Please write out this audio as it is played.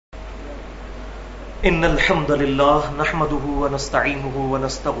إن الحمد لله نحمده ونستعينه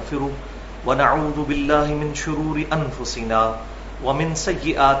ونستغفره ونعوذ بالله من شرور أنفسنا ومن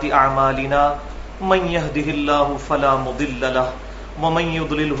سيئات أعمالنا من يهده الله فلا مضل له ومن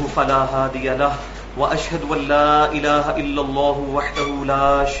يضلله فلا هادي له وأشهد أن لا إله إلا الله وحده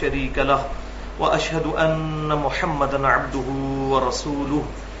لا شريك له وأشهد أن محمدا عبده ورسوله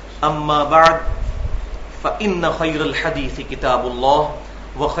أما بعد فإن خير الحديث كتاب الله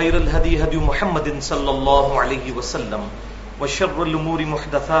وخير الهدي هدي محمد صلى الله عليه وسلم وشر الأمور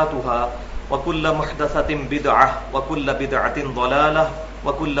محدثاتها وكل محدثة بدعة وكل بدعة ضلالة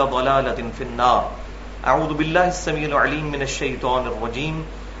وكل ضلالة في النار. أعوذ بالله السميع العليم من الشيطان الرجيم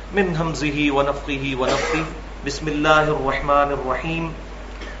من همزه ونفخه ونفثه. بسم الله الرحمن الرحيم.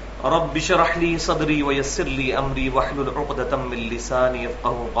 رب اشرح لي صدري ويسر لي أمري واحلل عقدة من لساني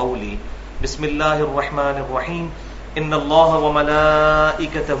يفقهوا قولي. بسم الله الرحمن الرحيم. ان اللہ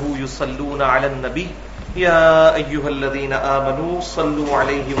وملائکتہ یصلون علی النبی یا ایھا الذین آمنوا صلوا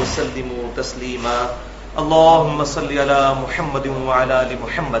علیہ وسلموا تسلیما. اللهم صل علی محمد وعلی آل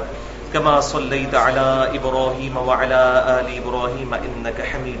محمد كما صلیت علی ابراہیم وعلی آل ابراہیم انک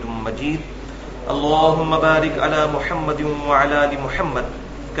حمید مجید. اللهم بارک علی محمد وعلی آل محمد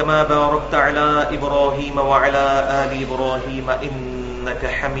كما بارکت علی ابراہیم وعلی آل ابراہیم انک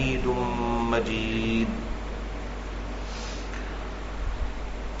حمید مجید.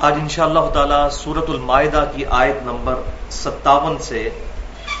 آج انشاءاللہ تعالی سورۃ المائدہ کی آیت نمبر 57 سے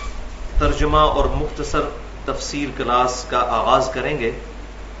ترجمہ اور مختصر تفسیر کلاس کا آغاز کریں گے.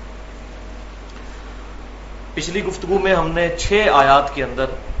 پچھلی گفتگو میں ہم نے 6 آیات کے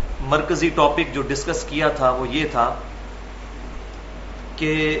اندر مرکزی ٹاپک جو ڈسکس کیا تھا وہ یہ تھا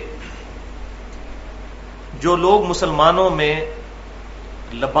کہ جو لوگ مسلمانوں میں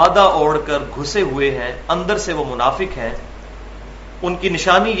لبادہ اوڑھ کر گھسے ہوئے ہیں، اندر سے وہ منافق ہیں، ان کی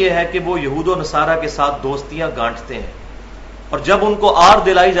نشانی یہ ہے کہ وہ یہود و نصارہ کے ساتھ دوستیاں گانٹتے ہیں، اور جب ان کو آر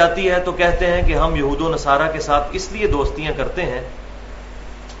دلائی جاتی ہے تو کہتے ہیں کہ ہم یہود و نصارہ کے ساتھ اس لیے دوستیاں کرتے ہیں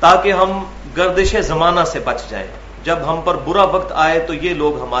تاکہ ہم گردش زمانہ سے بچ جائیں، جب ہم پر برا وقت آئے تو یہ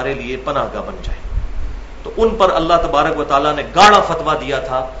لوگ ہمارے لیے پناہ گاہ بن جائیں. تو ان پر اللہ تبارک و تعالیٰ نے گاڑا فتویٰ دیا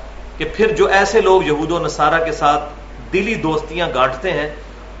تھا کہ پھر جو ایسے لوگ یہود و نصارہ کے ساتھ دلی دوستیاں گانٹتے ہیں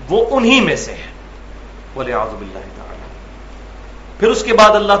وہ انہی میں سے ہیں، وَلِعَوْذُ بِاللَّهِ تعالیٰ. پھر اس کے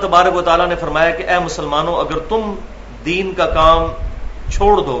بعد اللہ تبارک و تعالیٰ نے فرمایا کہ اے مسلمانوں، اگر تم دین کا کام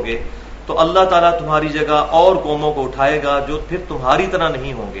چھوڑ دو گے تو اللہ تعالیٰ تمہاری جگہ اور قوموں کو اٹھائے گا جو پھر تمہاری طرح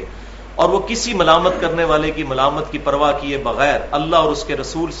نہیں ہوں گے، اور وہ کسی ملامت کرنے والے کی ملامت کی پرواہ کیے بغیر اللہ اور اس کے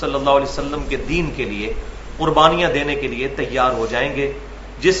رسول صلی اللہ علیہ وسلم کے دین کے لیے قربانیاں دینے کے لیے تیار ہو جائیں گے،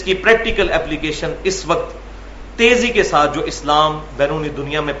 جس کی پریکٹیکل اپلیکیشن اس وقت تیزی کے ساتھ جو اسلام بیرونی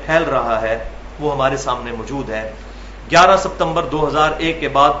دنیا میں پھیل رہا ہے وہ ہمارے سامنے موجود ہے. 11 ستمبر 2001 کے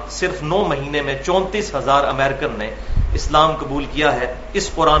بعد صرف 9 مہینے میں 34,000 امریکن نے اسلام قبول کیا ہے اس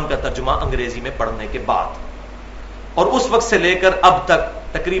قرآن کا ترجمہ انگریزی میں پڑھنے کے بعد، اور اس وقت سے لے کر اب تک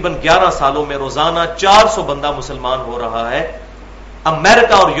تقریباً 11 سالوں میں روزانہ 400 بندہ مسلمان ہو رہا ہے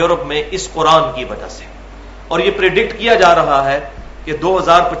امریکہ اور یورپ میں اس قرآن کی وجہ سے. اور یہ پریڈکٹ کیا جا رہا ہے کہ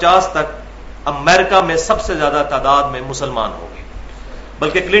 2050 تک امریکہ میں سب سے زیادہ تعداد میں مسلمان ہوں گے.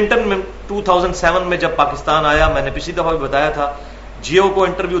 بلکہ کلنٹن میں 2007 میں جب پاکستان آیا، میں نے پچھلی دفعہ بھی بتایا تھا، جیو کو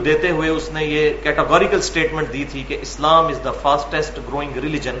انٹرویو دیتے ہوئے اس نے یہ کیٹاگوریکل سٹیٹمنٹ دی تھی کہ اسلام از دا فاسٹسٹ گروئنگ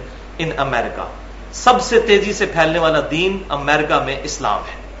ریلیجن ان امریکہ. سب سے تیزی سے پھیلنے والا دین امریکہ میں اسلام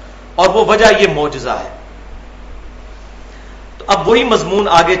ہے، اور وہ وجہ یہ معجزہ ہے. تو اب وہی مضمون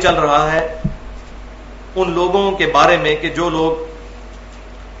آگے چل رہا ہے ان لوگوں کے بارے میں کہ جو لوگ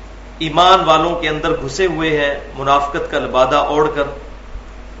ایمان والوں کے اندر گھسے ہوئے ہیں منافقت کا لبادہ اوڑھ کر،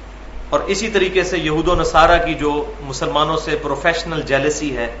 اور اسی طریقے سے یہود و نصارہ کی جو مسلمانوں سے پروفیشنل جیلسی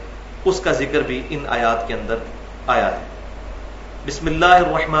ہے اس کا ذکر بھی ان آیات کے اندر آیا ہے. بسم اللہ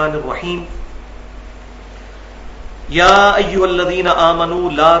الرحمن الرحیم. یا ایھا الذین آمنوا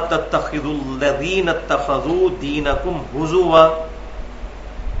لا تتخذوا الذین اتخذوا دینکم ہزوا.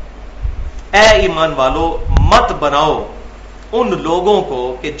 اے ایمان والو، مت بناؤ ان لوگوں کو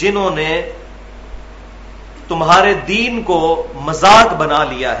کہ جنہوں نے تمہارے دین کو مذاق بنا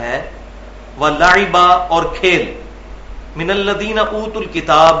لیا ہے، وَلَعِبًا اور کھیل، مِنَ الَّذِينَ أُوتُوا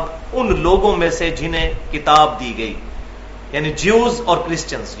الْكِتَابَ ان لوگوں میں سے جنہیں کتاب دی گئی، یعنی جیوز اور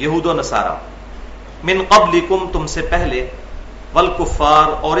کرسچنز، یہود و نصارہ، من قبلکم تم سے پہلے، والکفار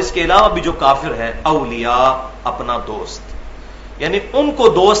اور اس کے علاوہ بھی جو کافر ہے، اولیاء اپنا دوست، یعنی ان کو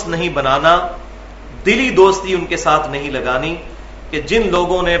دوست نہیں بنانا، دلی دوستی ان کے ساتھ نہیں لگانی، کہ جن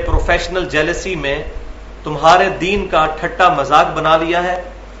لوگوں نے پروفیشنل جیلسی میں تمہارے دین کا ٹھٹا مذاق بنا لیا ہے،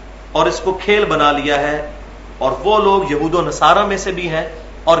 اور اس کو کھیل بنا لیا ہے، اور وہ لوگ یہود و نصارہ میں سے بھی ہیں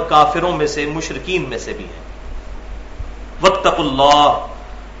اور کافروں میں سے مشرکین میں سے بھی ہیں. واتقوا اللہ،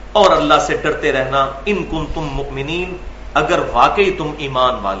 اور اللہ سے ڈرتے رہنا، ان کنتم مؤمنین، اگر واقعی تم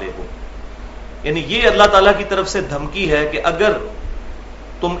ایمان والے ہو. یعنی یہ اللہ تعالیٰ کی طرف سے دھمکی ہے کہ اگر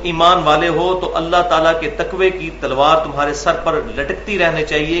تم ایمان والے ہو تو اللہ تعالیٰ کے تقوی کی تلوار تمہارے سر پر لٹکتی رہنے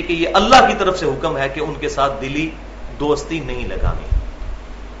چاہیے کہ یہ اللہ کی طرف سے حکم ہے کہ ان کے ساتھ دلی دوستی نہیں لگانی.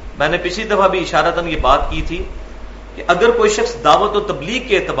 میں نے پچھلی دفعہ بھی اشارتاً یہ بات کی تھی کہ اگر کوئی شخص دعوت و تبلیغ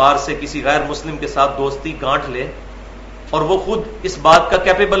کے اعتبار سے کسی غیر مسلم کے ساتھ دوستی گانٹھ لے اور وہ خود اس بات کا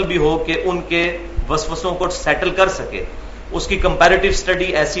کیپیبل بھی ہو کہ ان کے وسوسوں کو سیٹل کر سکے، اس کی کمپیریٹیو اسٹڈی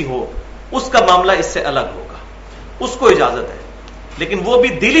ایسی ہو، اس کا معاملہ اس سے الگ ہوگا، اس کو اجازت ہے. لیکن وہ بھی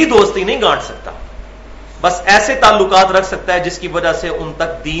دلی دوستی نہیں گانٹ سکتا، بس ایسے تعلقات رکھ سکتا ہے جس کی وجہ سے ان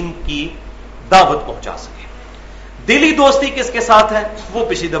تک دین کی دعوت پہنچا سکے. دلی دوستی کس کے ساتھ ہے وہ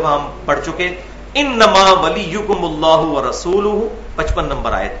پچھلی دفعہ ہم پڑھ چکے. انما ولیکم اللہ ورسولہ، 55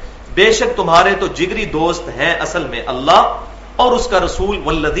 نمبر آیت. بے شک تمہارے تو جگری دوست ہیں اصل میں اللہ اور اس کا رسول،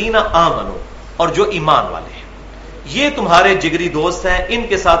 والذین آمنوا، اور جو ایمان والے ہیں. یہ تمہارے جگری دوست ہیں، ان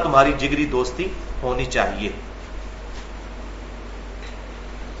کے ساتھ تمہاری جگری دوستی ہونی چاہیے.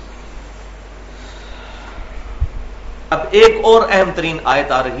 اب ایک اور اہم ترین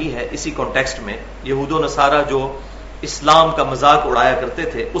آیت آ رہی ہے اسی کانٹیکسٹ میں. یہود و نصارہ جو اسلام کا مذاق اڑایا کرتے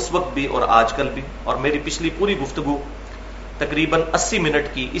تھے اس وقت بھی اور آج کل بھی، اور میری پچھلی پوری گفتگو تقریباً 80 منٹ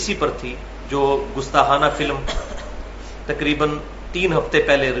کی اسی پر تھی، جو گستاخانہ فلم تقریباً 3 ہفتے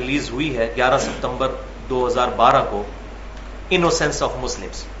پہلے ریلیز ہوئی ہے 11 ستمبر 2012 کو، انوسینس آف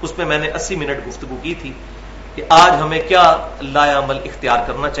مسلمز. اس پہ میں نے 80 منٹ گفتگو کی تھی کہ آج ہمیں کیا لایا عمل اختیار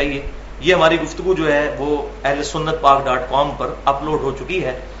کرنا چاہیے. یہ ہماری گفتگو جو ہے وہ اہل سنت پاک .com پر اپلوڈ ہو چکی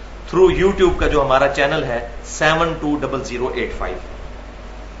ہے تھرو یوٹیوب کا جو ہمارا چینل ہے 720085.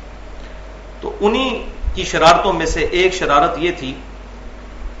 تو انہی کی شرارتوں میں سے ایک شرارت یہ تھی،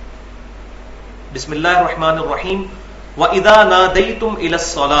 بسم اللہ الرحمن الرحیم، وَإِذَا نَادَيْتُمْ إِلَى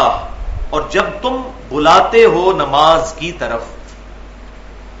الصَّلَاةِ، اور جب تم بلاتے ہو نماز کی طرف،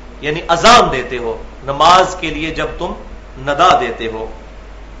 یعنی اذان دیتے ہو نماز کے لیے، جب تم ندا دیتے ہو،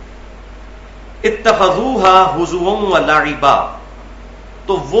 اتخذوها ہزوا ولعبا،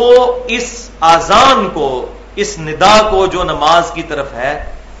 تو وہ اس اذان کو، اس ندا کو جو نماز کی طرف ہے،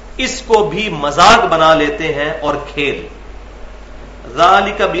 اس کو بھی مذاق بنا لیتے ہیں اور کھیل.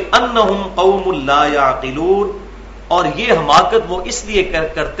 ذالک بانہم قوم لا یعقلون، اور یہ حماقت وہ اس لیے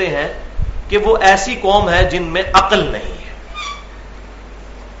کرتے ہیں کہ وہ ایسی قوم ہے جن میں عقل نہیں ہے.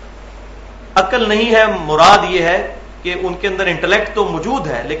 عقل نہیں ہے مراد یہ ہے کہ ان کے اندر انٹلیکٹ تو موجود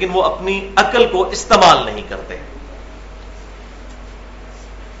ہے لیکن وہ اپنی عقل کو استعمال نہیں کرتے.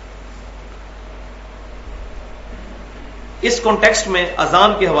 اس کانٹیکسٹ میں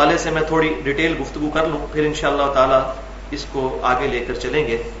اذان کے حوالے سے میں تھوڑی ڈیٹیل گفتگو کر لوں، پھر انشاءاللہ تعالی اس کو آگے لے کر چلیں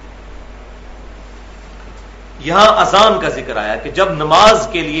گے. یہاں اذان کا ذکر آیا کہ جب نماز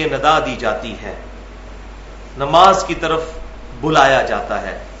کے لیے ندا دی جاتی ہے، نماز کی طرف بلایا جاتا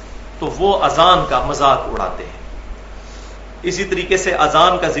ہے، تو وہ اذان کا مذاق اڑاتے ہیں. اسی طریقے سے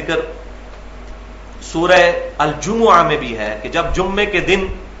اذان کا ذکر سورہ الجمعہ میں بھی ہے کہ جب جمعے کے دن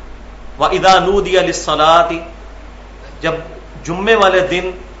وَإِذَا نُودِيَ لِلصَّلَاةِ، جب جمعے والے دن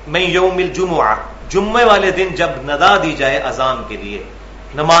میں یوم الجمعہ، جمعے والے دن جب ندا دی جائے اذان کے لیے،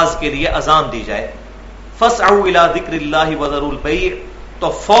 نماز کے لیے اذان دی جائے، فَاسْعَوْا إِلَىٰ ذِكْرِ اللَّهِ وَذَرُوا الْبَيْعَ،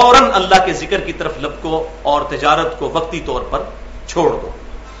 تو فوراً اللہ کے ذکر کی طرف لپکو اور تجارت کو وقتی طور پر چھوڑ دو.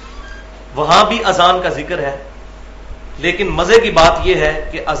 وہاں بھی اذان کا ذکر ہے، لیکن مزے کی بات یہ ہے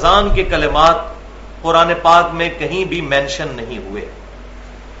کہ اذان کے کلمات قرآن پاک میں کہیں بھی مینشن نہیں ہوئے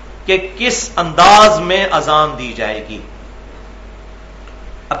کہ کس انداز میں اذان دی جائے گی.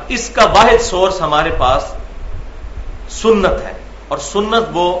 اب اس کا واحد سورس ہمارے پاس سنت ہے، اور سنت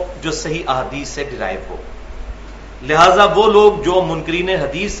وہ جو صحیح احادیث سے ڈرائیو ہو. لہذا وہ لوگ جو منکرین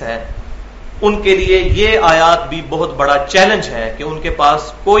حدیث ہیں ان کے لیے یہ آیات بھی بہت بڑا چیلنج ہے کہ ان کے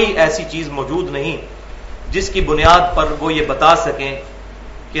پاس کوئی ایسی چیز موجود نہیں جس کی بنیاد پر وہ یہ بتا سکیں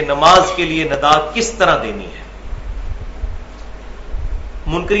کہ نماز کے لیے ندا کس طرح دینی ہے.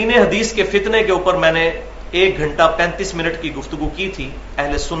 منکرین حدیث کے فتنے کے اوپر میں نے 1 گھنٹہ 35 منٹ کی گفتگو کی تھی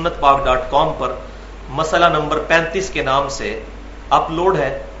اہل سنت پاک .com پر، مسئلہ نمبر 35 کے نام سے اپلوڈ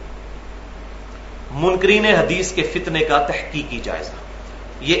ہے. منکرین حدیث کے فتنے کا تحقیقی جائزہ.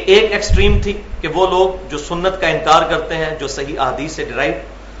 یہ ایک ایکسٹریم تھی کہ وہ لوگ جو سنت کا انکار کرتے ہیں جو صحیح احادیث سے ڈرائیو،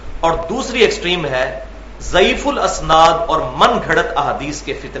 اور دوسری ایکسٹریم ہے ضعیف الاسناد اور من گھڑت احادیث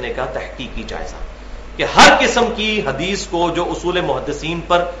کے فتنے کا تحقیقی جائزہ، کہ ہر قسم کی حدیث کو جو اصول محدثین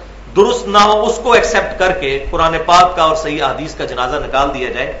پر درست نہ ہو اس کو ایکسپٹ کر کے قرآن پاک کا اور صحیح احادیث کا جنازہ نکال دیا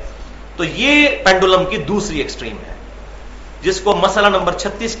جائے. تو یہ پینڈولم کی دوسری ایکسٹریم ہے. جس کو مسئلہ نمبر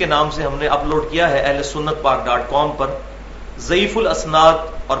 36 کے نام سے ہم نے اپلوڈ کیا ہے اہل سنت پاک.com پر، ضعیف الاسناد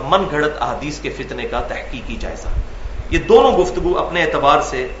اور من گھڑت احادیث کے فتنے کا تحقیقی جائزہ. یہ دونوں گفتگو اپنے اعتبار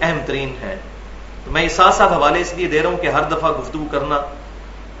سے اہم ترین ہیں. تو میں ساتھ ساتھ حوالے اس لیے دے رہا ہوں کہ ہر دفعہ گفتگو کرنا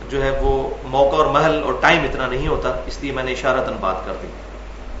جو ہے وہ موقع اور محل اور ٹائم اتنا نہیں ہوتا، اس لیے میں نے اشارتاً بات کر دی.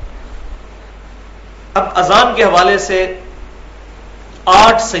 اب اذان کے حوالے سے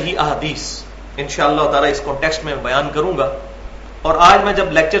 8 صحیح احادیث انشاءاللہ تعالی اس کانٹیکسٹ میں بیان کروں گا. اور آج میں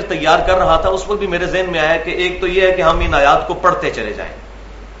جب لیکچر تیار کر رہا تھا اس وقت بھی میرے ذہن میں آیا کہ ایک تو یہ ہے کہ ہم ان آیات کو پڑھتے چلے جائیں،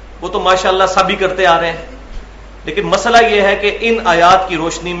 وہ تو ماشاءاللہ سبھی کرتے آ رہے ہیں، لیکن مسئلہ یہ ہے کہ ان آیات کی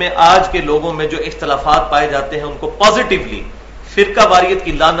روشنی میں آج کے لوگوں میں جو اختلافات پائے جاتے ہیں ان کو پازیٹیولی فرقہ واریت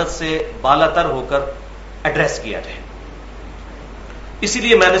کی لعنت سے بالا تر ہو کر ایڈریس کیا جائے. اسی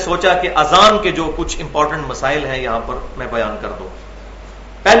لیے میں نے سوچا کہ اذان کے جو کچھ امپورٹنٹ مسائل ہیں یہاں پر میں بیان کر دوں.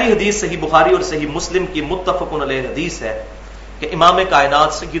 پہلی حدیث صحیح بخاری اور صحیح مسلم کی متفق علیہ حدیث ہے کہ امام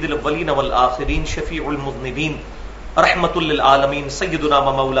کائنات سید الاولین والآخرین شفیع المذنبین رحمت للعالمین سیدنا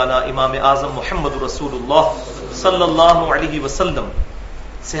و مولانا امام اعظم محمد رسول اللہ صلی اللہ علیہ وسلم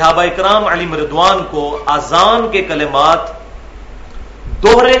صحابہ اکرام علیہم رضوان کو اذان کے کلمات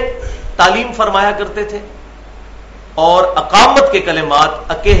دوہرے تعلیم فرمایا کرتے تھے اور اقامت کے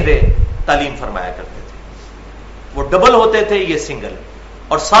کلمات اکہرے تعلیم فرمایا کرتے تھے. وہ ڈبل ہوتے تھے، یہ سنگل.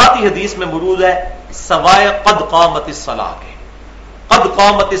 اور ساتھ ہی حدیث میں مرود ہے سوائے قد قامت الصلاۃ کے. قد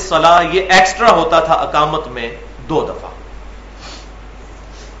قامت الصلاۃ یہ ایکسٹرا ہوتا تھا اقامت میں 2 دفعہ.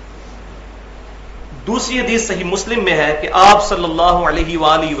 دوسری حدیث صحیح مسلم میں ہے کہ آپ صلی اللہ علیہ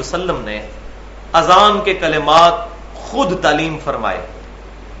وآلہ وسلم نے اذان کے کلمات خود تعلیم فرمائے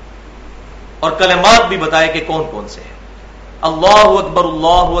اور کلمات بھی بتائے کہ کون کون سے ہیں. اللہ اکبر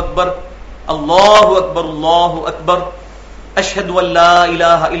اللہ اکبر اللہ اکبر اللہ اکبر اشہد ان لا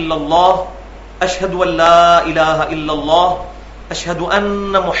الہ الا اللہ اشہد ان لا الہ الا اللہ اشہد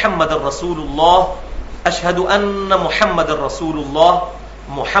ان محمد رسول اللہ اشہد ان محمد رسول اللہ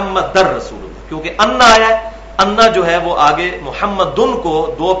محمد در رسول اللہ. کیونکہ انا آیا ہے، انا جو ہے وہ آگے محمد دن کو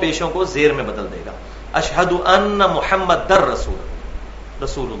 2 پیشوں کو زیر میں بدل دے گا. اشہد ان محمد در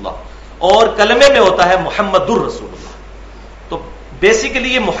رسول اللہ، اور کلمے میں ہوتا ہے محمد الرسول اللہ. تو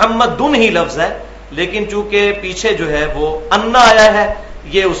بیسیکلی یہ محمد دن ہی لفظ ہے، لیکن چونکہ پیچھے جو ہے وہ انا آیا ہے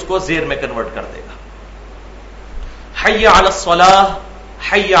یہ اس کو زیر میں کنورٹ کر دے گا. حی علی الصلاۃ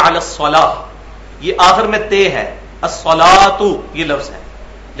حی علی الصلاۃ، یہ آخر میں تے ہے، الصلاۃ یہ لفظ ہے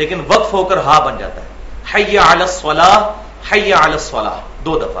لیکن وقف ہو کر ہا بن جاتا ہے. حی علی الصلاۃ حی علی الصلاۃ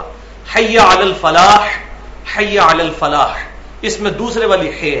 2 دفعہ. حی علی الفلاح حی علی الفلاح، اس میں دوسرے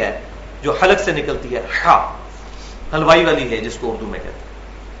والی ہے ہے جو حلق سے نکلتی ہے، ہا حلوائی والی ہے جس کو اردو میں کہتے ہیں.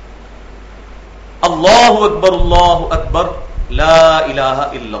 اللہ اکبر لا الہ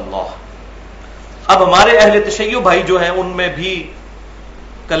الا اللہ. اب ہمارے اہل تشیع بھائی جو ہیں ان میں بھی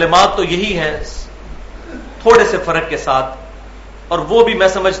کلمات تو یہی ہیں تھوڑے سے فرق کے ساتھ، اور وہ بھی میں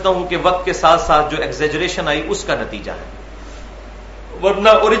سمجھتا ہوں کہ وقت کے ساتھ ساتھ جو ایگزیجریشن آئی اس کا نتیجہ ہے، ورنہ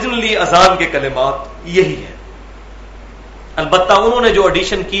اوریجنلی اذان کے کلمات یہی ہے. البتہ انہوں نے جو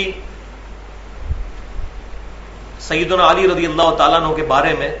ایڈیشن کی سیدنا علی رضی اللہ تعالیٰ عنہ کے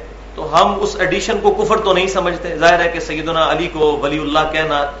بارے میں، تو ہم اس ایڈیشن کو کفر تو نہیں سمجھتے. ظاہر ہے کہ سیدنا علی کو ولی اللہ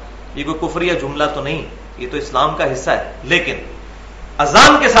کہنا یہ کوئی کفریہ جملہ تو نہیں، یہ تو اسلام کا حصہ ہے، لیکن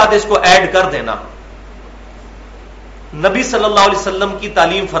اذان کے ساتھ اس کو ایڈ کر دینا نبی صلی اللہ علیہ وسلم کی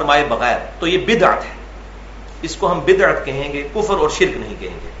تعلیم فرمائے بغیر تو یہ بدعت ہے. اس کو ہم بدعت کہیں گے، کفر اور شرک نہیں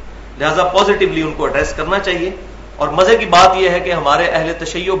کہیں گے. لہذا پازیٹیولی ان کو ایڈریس کرنا چاہیے. اور مزے کی بات یہ ہے کہ ہمارے اہل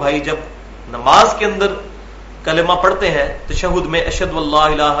تشیع بھائی جب نماز کے اندر کلمہ پڑھتے ہیں تشہد میں اشہد اللہ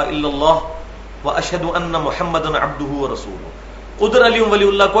الہ الا اللہ و اشہد ان محمد عبدہ و رسولہ، ادھر علی ولی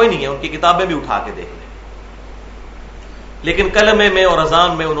اللہ کوئی نہیں ہے، ان کی کتابیں بھی اٹھا کے دیکھ لیں. لیکن کلمے میں اور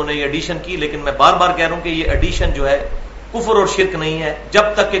اذان میں انہوں نے یہ ایڈیشن کی. لیکن میں بار بار کہہ رہا ہوں کہ یہ ایڈیشن جو ہے کفر اور شرک نہیں ہے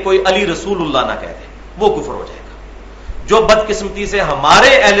جب تک کہ کوئی علی رسول اللہ نہ کہہ دے، وہ کفر ہو جائے گا. جو بدقسمتی سے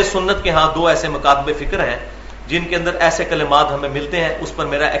ہمارے اہل سنت کے ہاں 2 ایسے مکاتب فکر ہیں جن کے اندر ایسے کلمات ہمیں ملتے ہیں، اس پر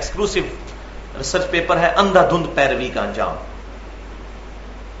میرا ایکسکلوسو ریسرچ پیپر ہے اندھا دھند پیروی کا انجام،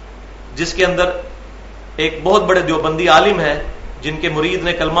 جس کے اندر ایک بہت بڑے دیوبندی عالم ہیں جن کے مرید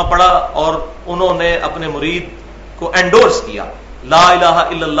نے کلمہ پڑھا اور انہوں نے اپنے مرید کو انڈورس کیا، لا الہ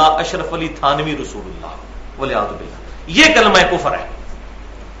الا اللہ اشرف علی تھانوی رسول اللہ والعیاذ باللہ. یہ کلمہ کفر ہے.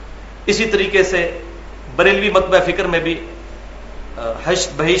 اسی طریقے سے بریلوی مکتبہ فکر میں بھی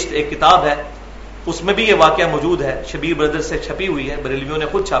حشت بہشت ایک کتاب ہے، اس میں بھی یہ واقعہ موجود ہے، شبیر بردر سے چھپی ہوئی ہے، بریلویوں نے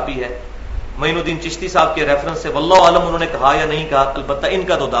خود چھاپی ہے. معین الدین چشتی صاحب کے ریفرنس سے، واللہ عالم انہوں نے کہا یا نہیں کہا، البتہ ان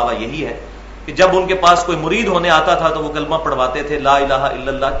کا تو دعویٰ یہی ہے کہ جب ان کے پاس کوئی مرید ہونے آتا تھا تو وہ کلمہ پڑھواتے تھے لا الہ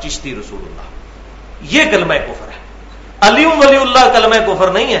الا اللہ چشتی رسول اللہ. یہ کلمہ کفر ہے. علی ولی اللہ کلمہ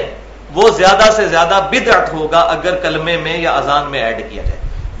کفر نہیں ہے، وہ زیادہ سے زیادہ بدعت ہوگا اگر کلمے میں یا اذان میں ایڈ کیا جائے.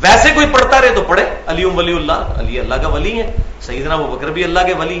 ویسے کوئی پڑھتا رہے تو پڑھے، علی ولی اللہ، علی اللہ کا ولی ہے، سیدنا ابو بکر بھی اللہ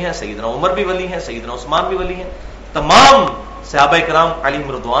کے ولی ہیں، سیدنا عمر بھی ولی ہیں، سیدنا عثمان بھی ولی ہیں، تمام صحابہ کرام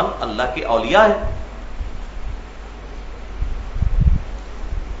علیہم رضوان اللہ کے اولیاء ہیں.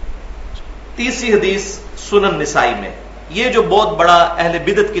 تیسری حدیث سنن نسائی میں، یہ جو بہت بڑا اہل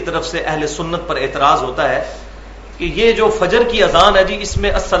بدعت کی طرف سے اہل سنت پر اعتراض ہوتا ہے کہ یہ جو فجر کی اذان ہے جی، اس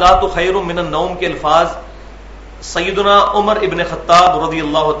میں الصلاۃ خیر من النوم کے الفاظ سیدنا عمر ابن خطاب رضی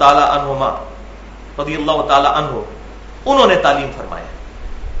اللہ تعالی عنہ انہوں نے تعلیم فرمایا.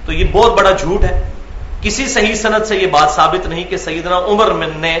 تو یہ بہت بڑا جھوٹ ہے، کسی صحیح سند سے یہ بات ثابت نہیں کہ سیدنا عمر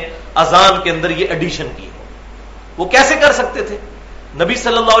نے اذان کے اندر یہ ایڈیشن کی ہو. وہ کیسے کر سکتے تھے؟ نبی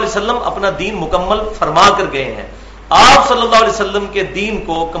صلی اللہ علیہ وسلم اپنا دین مکمل فرما کر گئے ہیں. آپ صلی اللہ علیہ وسلم کے دین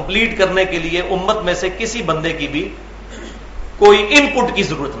کو کمپلیٹ کرنے کے لیے امت میں سے کسی بندے کی بھی کوئی ان پٹ کی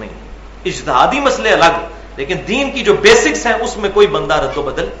ضرورت نہیں. اجتہادی مسئلے الگ، لیکن دین کی جو بیسکس ہیں اس میں کوئی بندہ رد و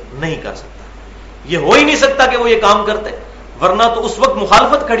بدل نہیں کر سکتا. یہ ہو ہی نہیں سکتا کہ وہ یہ کام کرتے، ورنہ تو اس وقت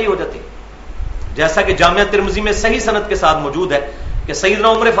مخالفت کھڑی ہو جاتی. جیسا کہ جامعہ ترمذی میں صحیح سند کے ساتھ موجود ہے کہ سیدنا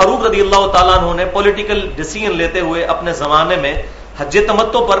عمر فاروق رضی اللہ تعالیٰ عنہ نے پولیٹیکل ڈیسیژن لیتے ہوئے اپنے زمانے میں حج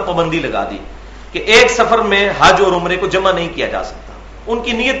تمتع پر پابندی لگا دی کہ ایک سفر میں حج اور عمرے کو جمع نہیں کیا جا سکتا. ان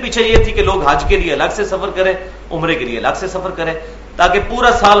کی نیت پیچھے یہ تھی کہ لوگ حج کے لیے الگ سے سفر کریں، عمرے کے لیے الگ سے سفر کریں، تاکہ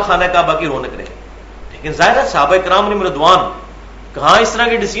پورا سال خانہ کعبہ کی رونق رہے. لیکن ظاہر ہے صحابہ کرام علیہم رضوان کہاں اس طرح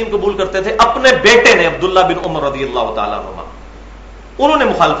کی ڈیسیژن قبول کرتے تھے. اپنے بیٹے نے عبداللہ بن عمر رضی اللہ تعالیٰ عنہ، انہوں نے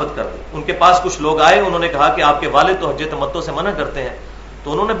مخالفت کر دی. ان کے پاس کچھ لوگ آئے، انہوں نے کہا کہ آپ کے والد تو حج تمتع سے منع کرتے ہیں.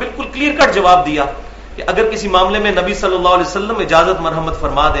 تو انہوں نے بالکل کلیئر کٹ جواب دیا کہ اگر کسی معاملے میں نبی صلی اللہ علیہ وسلم اجازت مرحمت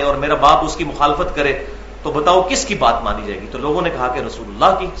فرما دیں اور میرا باپ اس کی مخالفت کرے تو بتاؤ کس کی بات مانی جائے گی؟ تو لوگوں نے کہا کہ رسول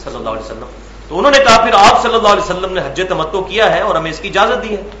اللہ کی صلی اللہ علیہ وسلم. تو انہوں نے کہا پھر آپ صلی اللہ علیہ وسلم نے حج تمتع کیا ہے اور ہمیں اس کی اجازت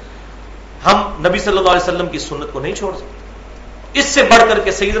دی ہے، ہم نبی صلی اللہ علیہ وسلم کی سنت کو نہیں چھوڑ سکتے. اس سے بڑھ کر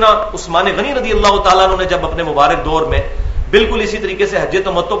کے سیدنا عثمان غنی رضی اللہ تعالیٰ عنہ نے جب اپنے مبارک دور میں بالکل اسی طریقے سے حج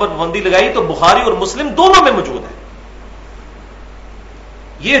تمتع پر پابندی لگائی تو بخاری اور مسلم دونوں میں موجود ہے.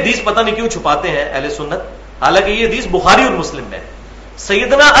 یہ حدیث پتہ نہیں کیوں چھپاتے ہیں اہل سنت، حالانکہ یہ حدیث بخاری اور مسلم میں.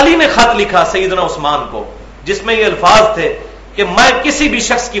 سیدنا علی نے خط لکھا سیدنا عثمان کو جس میں یہ الفاظ تھے کہ میں کسی بھی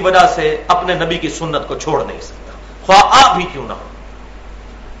شخص کی وجہ سے اپنے نبی کی سنت کو چھوڑ نہیں سکتا، خواہ آپ ہی کیوں نہ ہو.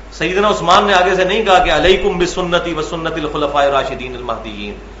 سیدنا عثمان نے آگے سے نہیں کہا کہ علیکم بسنتی وسنت الخلفاء الراشدین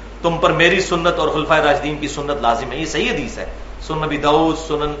المہدیین، تم پر میری سنت اور خلفاء راشدین کی سنت لازم ہے. یہ صحیح حدیث ہے سنن ابی داؤد،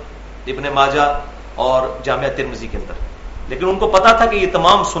 سنن ابن ماجہ اور جامعہ ترمذی کے اندر. لیکن ان کو پتا تھا کہ یہ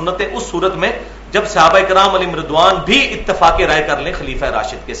تمام سنتیں اس صورت میں جب صحابہ کرام علیہم رضوان بھی اتفاق رائے کر لیں خلیفہ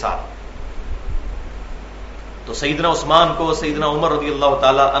راشد کے ساتھ. تو سیدنا عثمان کو، سیدنا عمر رضی اللہ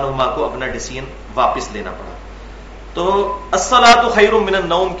تعالی عنہما کو اپنا ڈیسیژن واپس لینا پڑا. تو الصلاۃ خیر من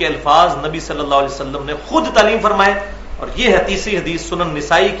النوم کے الفاظ نبی صلی اللہ علیہ وسلم نے خود تعلیم فرمائے. اور یہ ہے تیسری حدیث سنن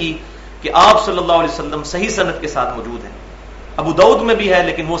نسائی کی کہ آپ صلی اللہ علیہ وسلم صحیح سند کے ساتھ موجود ہے. ابو داؤد میں بھی ہے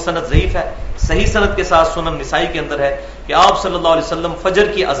لیکن وہ سند ضعیف ہے. صحیح سند کے ساتھ سنن نسائی کے اندر ہے کہ آپ صلی اللہ علیہ وسلم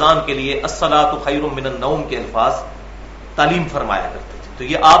فجر کی اذان کے لیے الصلاۃ خیر من النوم کے الفاظ تعلیم فرمایا کرتے تھے. تو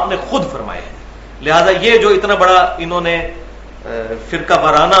یہ آپ نے خود فرمائے ہیں. لہذا یہ جو اتنا بڑا انہوں نے فرقہ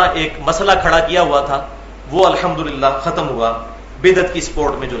وارانہ ایک مسئلہ کھڑا کیا ہوا تھا وہ الحمدللہ ختم ہوا بدعت کی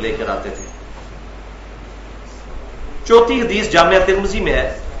سپورٹ میں جو لے کر آتے تھے. چوتھی حدیث جامعہ ترمذی میں ہے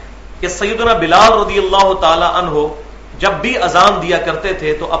کہ سیدنا بلال رضی اللہ تعالی عنہ جب بھی اذان دیا کرتے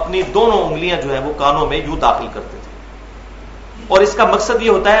تھے تو اپنی دونوں انگلیاں جو ہیں وہ کانوں میں یوں داخل کرتے تھے. اور اس کا مقصد یہ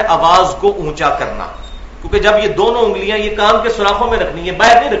ہوتا ہے آواز کو اونچا کرنا، کیونکہ جب یہ دونوں انگلیاں یہ کان کے سوراخوں میں رکھنی ہے،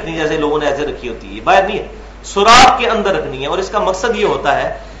 باہر نہیں رکھنی جیسے لوگوں نے ایسے رکھی ہوتی ہے، باہر نہیں ہے، سوراخ کے اندر رکھنی ہے. اور اس کا مقصد یہ ہوتا ہے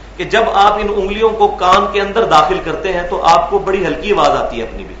کہ جب آپ ان انگلیوں کو کان کے اندر داخل کرتے ہیں تو آپ کو بڑی ہلکی آواز آتی ہے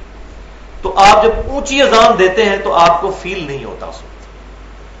اپنی بھی. تو آپ جب اونچی اذان دیتے ہیں تو آپ کو فیل نہیں ہوتا اس وقت.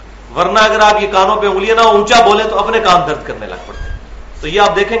 ورنہ اگر آپ یہ کانوں پہ انگلیاں نہ اونچا بولے تو اپنے کان درد کرنے لگ پڑتے ہیں. تو یہ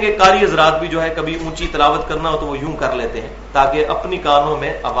آپ دیکھیں گے قاری حضرات بھی جو ہے کبھی اونچی تلاوت کرنا ہو تو وہ یوں کر لیتے ہیں تاکہ اپنی کانوں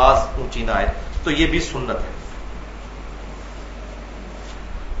میں آواز اونچی نہ آئے. تو یہ بھی سنت ہے.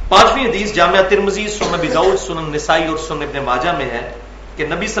 پانچویں حدیث جامعہ ترمذی، سنن ابی داؤد، سنن نسائی اور سنن ابن ماجہ میں ہے کہ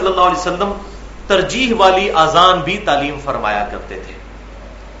نبی صلی اللہ علیہ وسلم ترجیح والی اذان بھی تعلیم فرمایا کرتے تھے.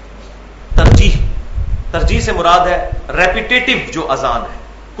 ترجیح سے مراد ہے ریپیٹیٹو جو اذان ہے،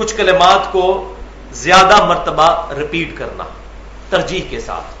 کچھ کلمات کو زیادہ مرتبہ ریپیٹ کرنا ترجیح کے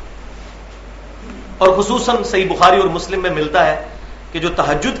ساتھ. اور خصوصاً صحیح بخاری اور مسلم میں ملتا ہے کہ جو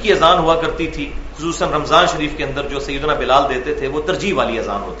تہجد کی اذان ہوا کرتی تھی خصوصاً رمضان شریف کے اندر جو سیدنا بلال دیتے تھے وہ ترجیح والی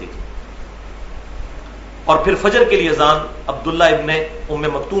اذان ہوتی تھی. اور پھر فجر کے لیے اذان عبداللہ ابن ام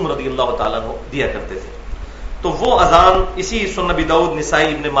مکتوم رضی اللہ تعالیٰ عنہ دیا کرتے تھے. تو وہ اذان اسی سنن ابی داؤد، نسائی،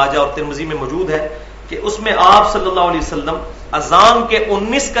 ابن ماجہ اور ترمذی میں موجود ہے کہ اس میں آپ صلی اللہ علیہ وسلم اذان کے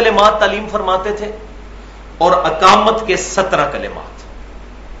 19 کلمات تعلیم فرماتے تھے اور اقامت کے 17 کلمات.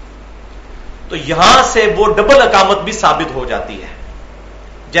 تو یہاں سے وہ ڈبل اقامت بھی ثابت ہو جاتی ہے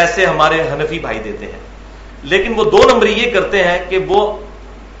جیسے ہمارے حنفی بھائی دیتے ہیں. لیکن وہ 2 نمبر یہ کرتے ہیں کہ وہ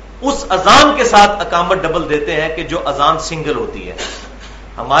اس اذان کے ساتھ اقامت ڈبل دیتے ہیں کہ جو اذان سنگل ہوتی ہے.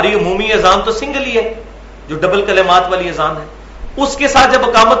 ہماری عمومی اذان تو سنگل ہی ہے جو ڈبل کلمات والی اذان ہے. اس کے ساتھ جب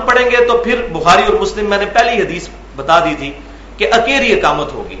اقامت پڑھیں گے تو پھر بخاری اور مسلم میں نے پہلی حدیث بتا دی تھی کہ اکیلی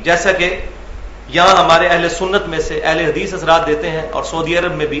اقامت ہوگی، جیسا کہ یہاں ہمارے اہل سنت میں سے اہل حدیث حضرات دیتے ہیں اور سعودی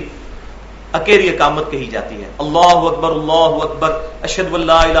عرب میں بھی اکیلی اقامت کہی جاتی ہے. اللہ اکبر اللہ اکبر، اشہد ان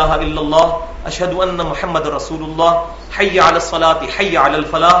لا الہ الا اللہ، اشہد ان محمد رسول اللہ، حی علی الصلاۃ حی علی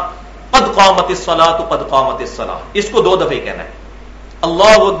الفلاح، قد قامت الصلاۃ قد قامت الصلاۃ. اس کو 2 دفعہ کہنا ہے،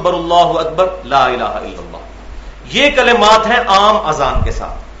 اللہ اکبر لا الہ الا اللہ. یہ کلمات ہیں عام اذان کے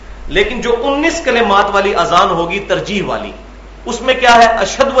ساتھ. لیکن جو 19 کلمات والی اذان ہوگی ترجیح والی، اس میں کیا ہے؟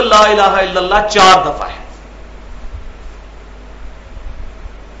 اشہد ان لا الہ الا اللہ 4 دفعہ ہے،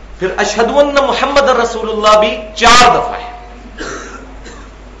 پھر اشہد ان محمد رسول اللہ بھی 4 دفعہ ہے.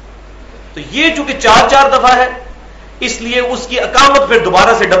 تو یہ چونکہ 4 دفعہ ہے اس لیے اس کی اقامت پھر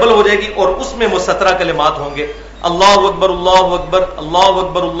دوبارہ سے ڈبل ہو جائے گی اور اس میں وہ 17 کلمات ہوں گے. اللہ اکبر اللہ اکبر اللہ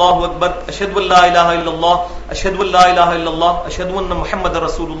اکبر اللہ اکبر، اشہد ان لا الہ الا اللہ، اشہد ان لا الہ الا اللہ، اشہد ان محمد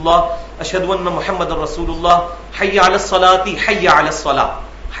رسول اللہ، اشہد ان محمد رسول اللہ، حی علی الصلاۃ حی علی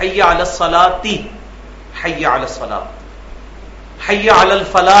الصلاۃ، حی علی الصلاۃ حی علی الصلاۃ، حی علی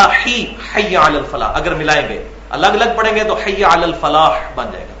الفلاح حی علی الفلاح. اگر ملائیں گے الگ الگ پڑھیں گے تو حی علی الفلاح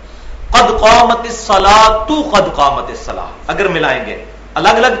بن جائے گا. قد قامت الصلاۃ قد قامت الصلاۃ، اگر ملائیں گے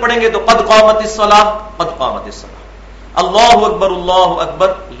الگ الگ پڑھیں گے تو قد قامت الصلاۃ قد قامت الصلاۃ. اللہ اکبر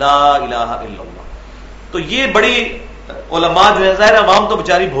لا الہ الا اللہ. تو یہ بڑی علماء جو ہے، ظاہر عوام تو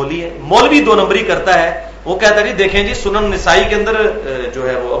بیچاری بھولی ہے، مولوی 2 نمبری کرتا ہے. وہ کہتا ہے دیکھیں جی سنن نسائی کے اندر جو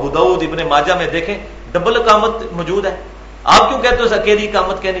ہے وہ ابو داؤد ابن ماجہ میں دیکھیں ڈبل اقامت موجود ہے، آپ کیوں کہتے ہو اکیلی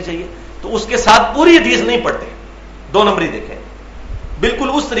اقامت کہنی چاہیے؟ تو اس کے ساتھ پوری حدیث نہیں پڑھتے، 2 نمبری دیکھیں. بالکل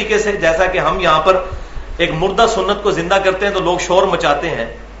اس طریقے سے جیسا کہ ہم یہاں پر ایک مردہ سنت کو زندہ کرتے ہیں تو لوگ شور مچاتے ہیں.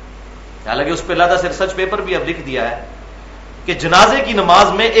 حالانکہ اس پہ علیحدہ سے ریسرچ پیپر بھی اب لکھ دیا ہے کہ جنازے کی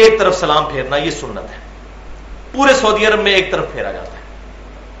نماز میں ایک طرف سلام پھیرنا یہ سنت ہے. پورے سعودی عرب میں ایک طرف پھیرا جاتا ہے.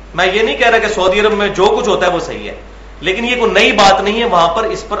 میں یہ نہیں کہہ رہا کہ سعودی عرب میں جو کچھ ہوتا ہے وہ صحیح ہے، لیکن یہ کوئی نئی بات نہیں ہے، وہاں پر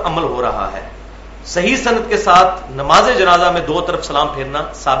اس پر عمل ہو رہا ہے. صحیح سند کے ساتھ نماز جنازہ میں 2 طرف سلام پھیرنا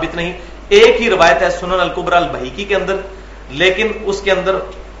ثابت نہیں. ایک ہی روایت ہے سنن الکبری البہیقی کے اندر، لیکن اس کے اندر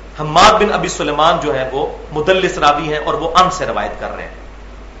حماد بن ابی سلیمان جو ہے وہ مدلس راوی ہیں اور وہ ان سے روایت کر رہے ہیں،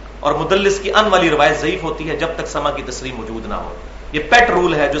 اور مدلس کی ان والی روایت ضعیف ہوتی ہے جب تک سما کی تصریح موجود نہ ہو. یہ پیٹ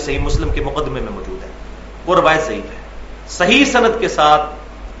رول ہے جو صحیح مسلم کے مقدمے میں موجود ہے، وہ روایت ضعیف ہے. صحیح سند کے ساتھ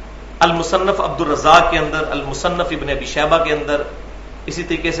المصنف عبد الرزاق کے اندر، المصنف ابن ابی شیبہ کے اندر، اسی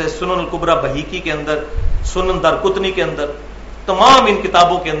طریقے سے سنن الکبری بہیقی کے اندر، سنن دارقطنی کے اندر، تمام ان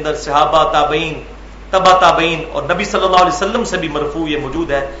کتابوں کے اندر صحابہ، تابعین، تبع تابعین اور نبی صلی اللہ علیہ وسلم سے بھی مرفوع یہ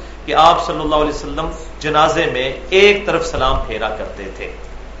موجود ہے کہ آپ صلی اللہ علیہ وسلم جنازے میں ایک طرف سلام پھیرا کرتے تھے.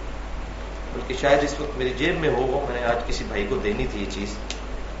 بلکہ شاید اس وقت میری جیب میں ہو، میں نے آج کسی بھائی کو دینی تھی یہ چیز،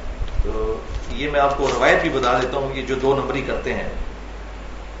 تو یہ میں آپ کو روایت بھی بتا دیتا ہوں، یہ جو 2 نمبری کرتے ہیں.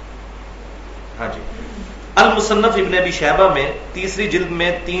 ہاں جی، المصنف ابن ابی شیبہ میں 3 جلد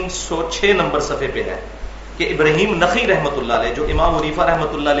میں 306 نمبر صفحے پہ ہے کہ ابراہیم نخعی رحمۃ اللہ علیہ، جو امام حنیفہ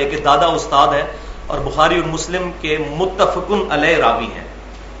رحمۃ اللہ علیہ کے دادا استاد ہیں اور بخاری اور مسلم کے متفقن علیہ راوی ہیں،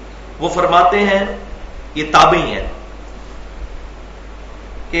 وہ فرماتے ہیں، یہ تابعی ہیں،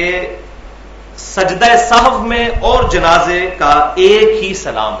 کہ سجدہ سہو میں اور جنازے کا ایک ہی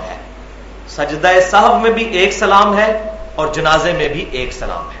سلام ہے. سجدہ سہو میں بھی ایک سلام ہے اور جنازے میں بھی ایک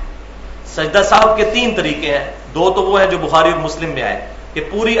سلام ہے. سجدہ سہو کے 3 طریقے ہیں، 2 تو وہ ہیں جو بخاری اور مسلم میں آئے کہ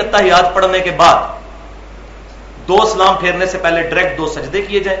پوری اتحیات پڑھنے کے بعد 2 سلام پھیرنے سے پہلے ڈائریکٹ 2 سجدے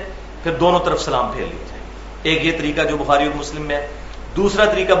کیے جائیں، پھر دونوں طرف سلام پھیر لیے جائیں. ایک یہ طریقہ جو بخاری اور مسلم میں ہے. دوسرا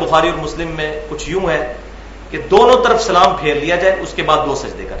طریقہ بخاری اور مسلم میں کچھ یوں ہے کہ دونوں طرف سلام پھیر لیا جائے، اس کے بعد 2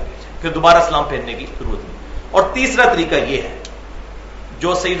 سجدے کر لیے جائیں، پھر دوبارہ سلام پھیرنے کی ضرورت نہیں. اور تیسرا طریقہ یہ ہے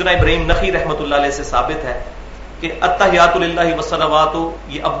جو سیدنا ابراہیم نخعی رحمۃ اللہ علیہ سے ثابت ہے کہ التحیات للہ والصلوات،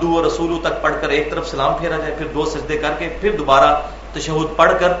 یہ عبدہ و رسولہ تک پڑھ کر ایک طرف سلام پھیرا جائے، پھر 2 سجدے کر کے پھر دوبارہ تشہد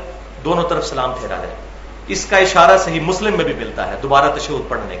پڑھ کر دونوں طرف سلام پھیرا جائے. اس کا اشارہ صحیح مسلم میں بھی ملتا ہے دوبارہ تشہد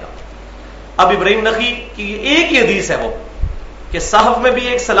پڑھنے کا. اب ابراہیم نخعی کی ایک ہی حدیث ہے وہ کہ صحف میں بھی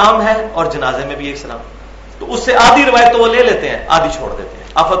ایک سلام ہے اور جنازے میں بھی ایک سلام، تو اس سے آدھی روایت تو وہ لے لیتے ہیں، آدھی چھوڑ دیتے ہیں.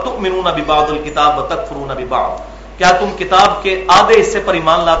 افتؤمنون ببعض الکتاب وتکفرون ببعض، کیا تم کتاب کے آدھے حصے پر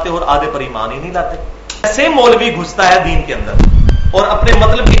ایمان لاتے ہو اور آدھے پر ایمان ہی نہیں لاتے؟ ایسے مولوی گھستا ہے دین کے اندر اور اپنے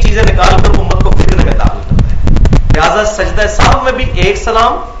مطلب کی چیزیں نکال کر امت کو فتنے میں داخل کرتا ہے. لہذا سجدہ سہو میں بھی ایک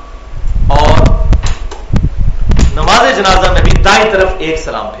سلام اور نماز جنازہ میں بھی دائیں طرف ایک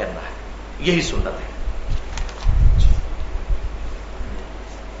سلام پھیرنا ہے. یہی سنت ہے.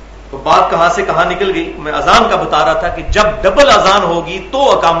 تو بات کہاں سے کہاں نکل گئی؟ میں اذان کا بتا رہا تھا کہ جب ڈبل اذان ہوگی تو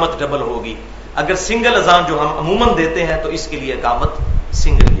اقامت ڈبل ہوگی. اگر سنگل اذان جو ہم عموماً دیتے ہیں تو اس کے لیے اقامت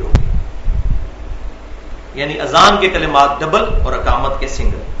سنگل ہی ہوگی. یعنی اذان کے کلمات ڈبل اور اقامت کے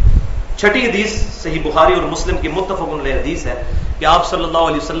سنگل. چھٹی حدیث صحیح بخاری اور مسلم کی متفق علیہ حدیث ہے کہ آپ صلی اللہ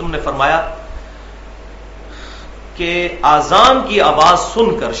علیہ وسلم نے فرمایا کہ اذان کی آواز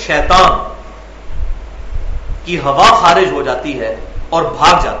سن کر شیطان کی ہوا خارج ہو جاتی ہے اور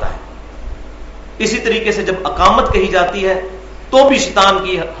بھاگ جاتا ہے. اسی طریقے سے جب اقامت کہی جاتی ہے تو بھی شیطان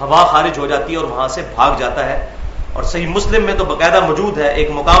کی ہوا خارج ہو جاتی ہے اور وہاں سے بھاگ جاتا ہے. اور صحیح مسلم میں تو باقاعدہ موجود ہے، ایک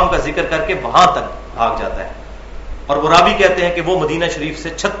مقام کا ذکر کر کے وہاں تک بھاگ جاتا ہے. اور وہ راوی کہتے ہیں کہ وہ مدینہ شریف سے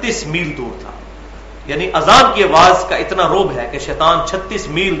 36 میل دور تھا. یعنی اذان کی آواز کا اتنا روب ہے کہ شیطان 36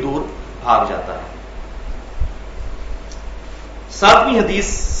 میل دور بھاگ جاتا ہے. 7ویں حدیث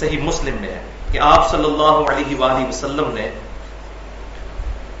صحیح مسلم میں ہے کہ آپ صلی اللہ علیہ وآلہ وسلم نے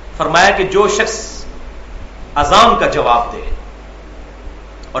فرمایا کہ جو شخص اذان کا جواب دے،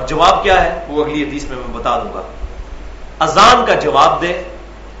 اور جواب کیا ہے وہ اگلی حدیث میں بتا دوں گا، اذان کا جواب دے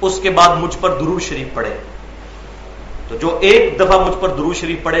اس کے بعد مجھ پر درود شریف پڑھے، تو جو ایک دفعہ مجھ پر درود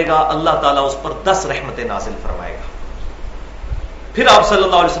شریف پڑھے گا اللہ تعالیٰ اس پر 10 رحمتیں نازل فرمائے گا. پھر آپ صلی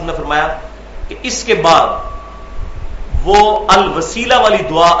اللہ علیہ وسلم نے فرمایا کہ اس کے بعد وہ الوسیلہ والی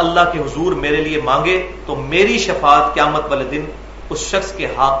دعا اللہ کے حضور میرے لیے مانگے تو میری شفاعت قیامت والے دن اس شخص کے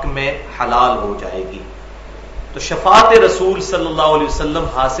حق میں حلال ہو جائے گی. تو شفاعت رسول صلی اللہ علیہ وسلم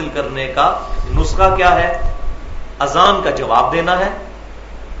حاصل کرنے کا نسخہ کیا ہے؟ اذان کا جواب دینا ہے،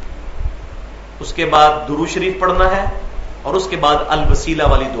 اس کے بعد درود شریف پڑھنا ہے، اور اس کے بعد الوسیلہ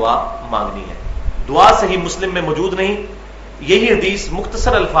والی دعا مانگنی ہے. دعا صحیح مسلم میں موجود نہیں. یہی حدیث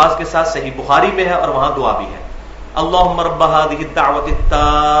مختصر الفاظ کے ساتھ صحیح بخاری میں ہے اور وہاں دعا بھی ہے. اللہم رب هذه الدعوة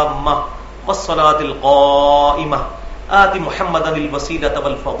التامة والصلاة القائمة آت محمدا الوسیلة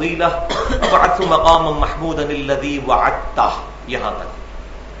والفضیلہ وابعثه مقاما محمودا الذی وعدتہ، یہاں تک.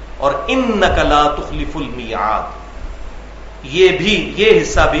 اور انک لا تخلف المیعاد، یہ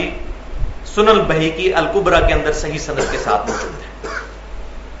حصہ بھی سنن بہی کی الکبرا کے اندر صحیح سند کے ساتھ موجود ہے.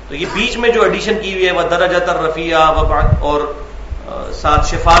 تو یہ بیچ میں جو ایڈیشن کی ہوئی ہے وہ درجۃ الرفیع اور ساتھ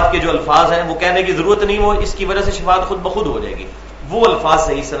شفاعت کے جو الفاظ ہیں وہ کہنے کی ضرورت نہیں، وہ اس کی وجہ سے شفاعت خود بخود ہو جائے گی، وہ الفاظ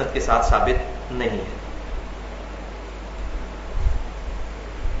صحیح سند کے ساتھ ثابت نہیں ہے.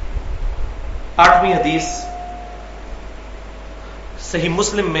 8ویں حدیث صحیح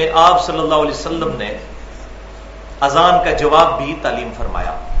مسلم میں آپ صلی اللہ علیہ وسلم نے اذان کا جواب بھی تعلیم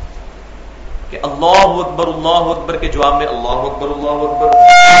فرمایا کہ اللہ اکبر کے جواب میں اللہ اکبر اس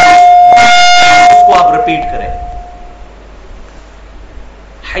کو آپ ریپیٹ کریں.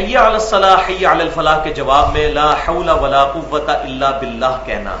 حی علی الصلاح حی علی الفلاح کے جواب میں لا حول ولا قوت الا باللہ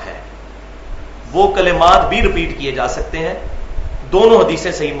کہنا ہے. وہ کلمات بھی ریپیٹ کیے جا سکتے ہیں. دونوں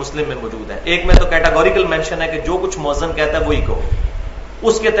حدیثیں صحیح مسلم میں موجود ہیں. ایک میں تو کیٹاگوریکل مینشن ہے کہ جو کچھ مؤذن کہتا ہے وہی کہو.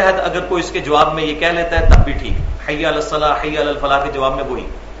 اس کے تحت اگر کوئی اس کے جواب میں یہ کہہ لیتا ہے تب بھی ٹھیک، حی علی الصلاح حی علی الفلاح کے جواب میں وہی.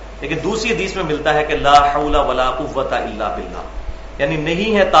 لیکن دوسری حدیث میں ملتا ہے کہ لا حول ولا قوت الا باللہ، یعنی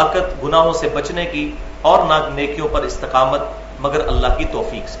نہیں ہے طاقت گناہوں سے بچنے کی اور نہ نیکیوں پر استقامت مگر اللہ کی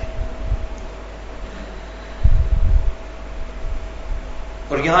توفیق سے.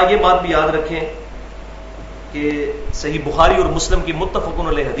 اور یہاں یہ بات بھی یاد رکھیں کہ صحیح بخاری اور مسلم کی متفق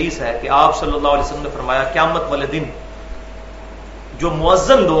علیہ حدیث ہے کہ آپ صلی اللہ علیہ وسلم نے فرمایا قیامت والے دن جو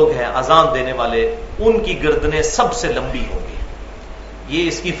مؤذن لوگ ہیں اذان دینے والے ان کی گردنیں سب سے لمبی ہوں گی. یہ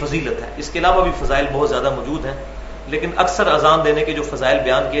اس کی فضیلت ہے. اس کے علاوہ بھی فضائل بہت زیادہ موجود ہیں، لیکن اکثر اذان دینے کے جو فضائل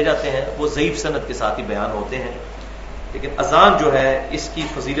بیان کیے جاتے ہیں وہ ضعیف سند کے ساتھ ہی بیان ہوتے ہیں. لیکن اذان جو ہے اس کی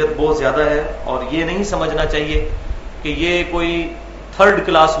فضیلت بہت زیادہ ہے، اور یہ نہیں سمجھنا چاہیے کہ یہ کوئی 3rd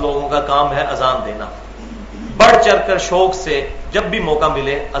کلاس لوگوں کا کام ہے اذان دینا. بڑھ چڑھ کر شوق سے جب بھی موقع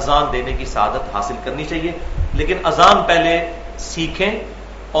ملے اذان دینے کی سعادت حاصل کرنی چاہیے. لیکن اذان پہلے سیکھیں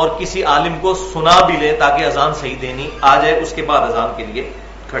اور کسی عالم کو سنا بھی لیں تاکہ اذان صحیح دینی آ جائے، اس کے بعد اذان کے لیے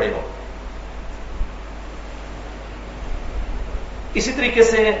کھڑے ہوں. اسی طریقے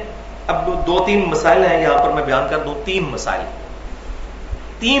سے اب 2-3 مسائل ہیں یہاں پر میں بیان کر دوں. 3 مسائل،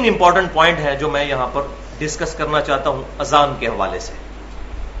 3 امپورٹنٹ پوائنٹ ہیں جو میں یہاں پر ڈسکس کرنا چاہتا ہوں اذان کے حوالے سے.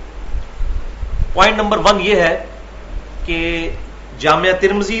 پوائنٹ نمبر 1 یہ ہے کہ جامعہ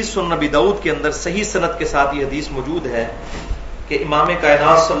ترمذی سنن نبی داؤد کے اندر صحیح سند کے ساتھ یہ حدیث موجود ہے کہ امام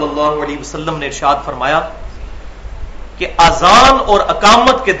کائنات صلی اللہ علیہ وسلم نے ارشاد فرمایا کہ اذان اور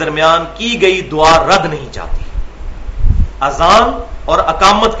اقامت کے درمیان کی گئی دعا رد نہیں جاتی. اذان اور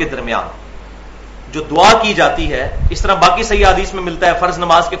اقامت کے درمیان جو دعا کی جاتی ہے، اس طرح باقی صحیح حدیث میں ملتا ہے فرض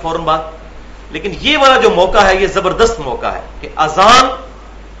نماز کے فوراً بعد، لیکن یہ والا جو موقع ہے یہ زبردست موقع ہے کہ اذان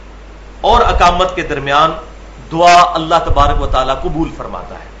اور اقامت کے درمیان دعا اللہ تبارک و تعالیٰ قبول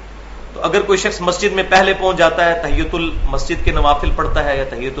فرماتا ہے. تو اگر کوئی شخص مسجد میں پہلے پہنچ جاتا ہے، تحیۃ المسجد کے نوافل پڑھتا ہے یا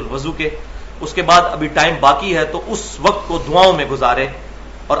تحیۃ الوضو کے، اس کے بعد ابھی ٹائم باقی ہے، تو اس وقت کو دعاؤں میں گزارے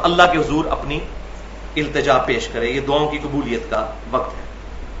اور اللہ کے حضور اپنی التجا پیش کرے. یہ دعاؤں کی قبولیت کا وقت ہے.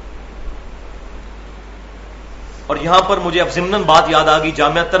 اور یہاں پر مجھے اب ضمناً بات یاد آ گئی،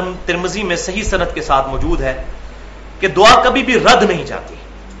 جامعہ ترمذی میں صحیح سند کے ساتھ موجود ہے کہ دعا کبھی بھی رد نہیں جاتی.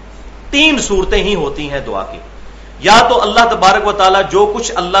 3 صورتیں ہی ہوتی ہیں دعا کی. یا تو اللہ تبارک و تعالیٰ جو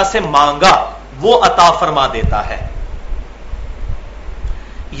کچھ اللہ سے مانگا وہ عطا فرما دیتا ہے،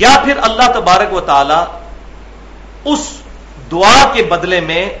 یا پھر اللہ تبارک و تعالیٰ اس دعا کے بدلے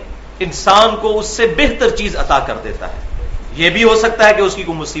میں انسان کو اس سے بہتر چیز عطا کر دیتا ہے. یہ بھی ہو سکتا ہے کہ اس کی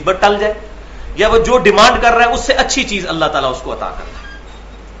کوئی مصیبت ٹل جائے، یا وہ جو ڈیمانڈ کر رہا ہے اس سے اچھی چیز اللہ تعالیٰ اس کو عطا کرتا ہے.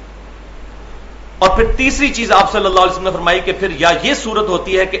 اور پھر تیسری چیز آپ صلی اللہ علیہ وسلم نے فرمائی کہ پھر یا یہ صورت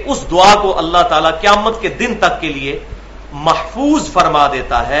ہوتی ہے کہ اس دعا کو اللہ تعالیٰ قیامت کے دن تک کے لیے محفوظ فرما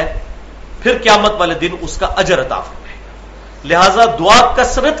دیتا ہے، پھر قیامت والے دن اس کا اجر عطا فرمائے گا. لہذا دعا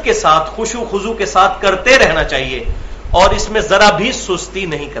کثرت کے ساتھ خشوع خضوع کے ساتھ کرتے رہنا چاہیے اور اس میں ذرا بھی سستی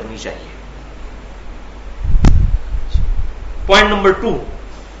نہیں کرنی چاہیے. پوائنٹ نمبر 2،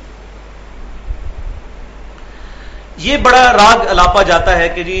 یہ بڑا راگ الاپا جاتا ہے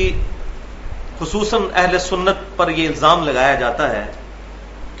کہ جی خصوصاً اہل سنت پر یہ الزام لگایا جاتا ہے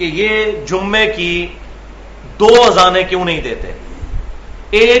کہ یہ جمعے کی 2 اذانیں کیوں نہیں دیتے،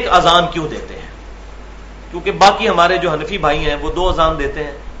 1 اذان کیوں دیتے ہیں، کیونکہ باقی ہمارے جو حنفی بھائی ہیں وہ 2 اذان دیتے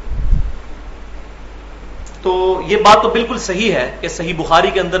ہیں. تو یہ بات تو بالکل صحیح ہے کہ صحیح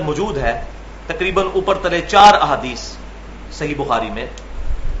بخاری کے اندر موجود ہے، تقریباً اوپر تلے 4 احادیث صحیح بخاری میں،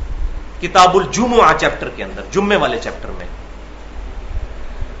 کتاب الجمعہ چیپٹر کے اندر، جمعے والے چیپٹر میں،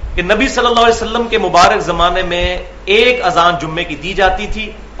 کہ نبی صلی اللہ علیہ وسلم کے مبارک زمانے میں 1 اذان جمعے کی دی جاتی تھی،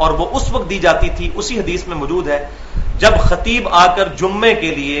 اور وہ اس وقت دی جاتی تھی، اسی حدیث میں موجود ہے، جب خطیب آ کر جمعے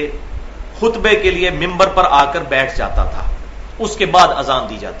کے لیے خطبے کے لیے ممبر پر آ کر بیٹھ جاتا تھا، اس کے بعد اذان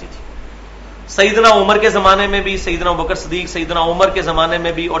دی جاتی تھی. سیدنا عمر کے زمانے میں بھی، سیدنا ابوبکر صدیق، سیدنا عمر کے زمانے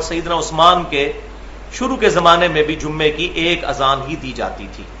میں بھی، اور سیدنا عثمان کے شروع کے زمانے میں بھی جمعے کی 1 اذان ہی دی جاتی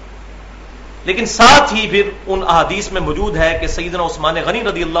تھی. لیکن ساتھ ہی پھر ان احادیث میں موجود ہے کہ سیدنا عثمان غنی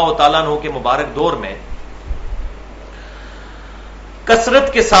رضی اللہ تعالیٰ عنہ کے مبارک دور میں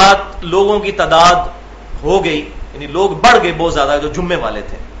کثرت کے ساتھ لوگوں کی تعداد ہو گئی، یعنی لوگ بڑھ گئے بہت زیادہ جو جمعے والے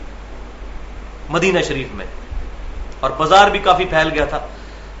تھے مدینہ شریف میں، اور بازار بھی کافی پھیل گیا تھا.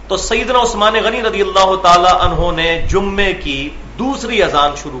 تو سیدنا عثمان غنی رضی اللہ تعالیٰ عنہ نے جمعے کی 2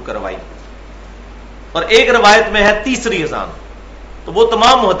 اذان شروع کروائی، اور ایک روایت میں ہے 3 اذان. تو وہ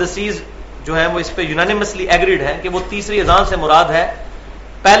تمام محدثین جو ہیں وہ اس پہ یونانیمسلی ایگریڈ ہیں کہ وہ 3 اذان سے مراد ہے،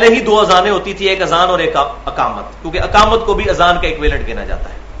 پہلے ہی 2 اذانیں ہوتی تھی، 1 اذان اور 1 اقامت، کیونکہ اقامت کو بھی اذان کا ایکویلنٹ گنا جاتا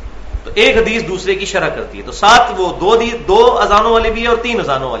ہے. تو ایک حدیث دوسرے کی شرح کرتی ہے، تو ساتھ وہ 2 اذانوں والی بھی ہے اور 3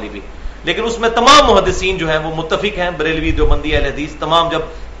 اذانوں والی بھی. لیکن اس میں تمام محدثین جو ہیں وہ متفق ہیں، بریلوی، دیوبندی، اہل حدیث، تمام جب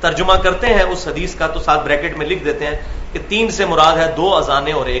ترجمہ کرتے ہیں اس حدیث کا تو ساتھ بریکٹ میں لکھ دیتے ہیں کہ 3 سے مراد ہے 2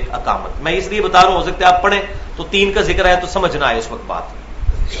 اذانیں اور 1 اقامت. میں اس لیے بتا رہا ہوں، ہو سکتا ہے آپ پڑھیں تو 3 کا ذکر ہے تو سمجھ نہ آئے اس وقت بات.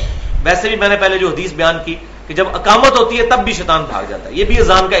 ویسے بھی میں نے پہلے جو حدیث بیان کی کہ جب اقامت ہوتی ہے تب بھی شیطان بھاگ جاتا ہے، یہ بھی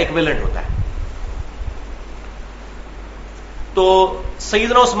اذان کا ایکویلنٹ ہوتا ہے. تو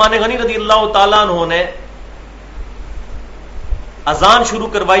سیدنا عثمان غنی رضی اللہ تعالیٰ عنہ نے اذان شروع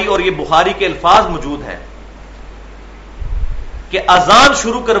کروائی، اور یہ بخاری کے الفاظ موجود ہیں کہ اذان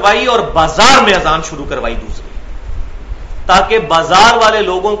شروع کروائی اور بازار میں اذان شروع کروائی دوسری، تاکہ بازار والے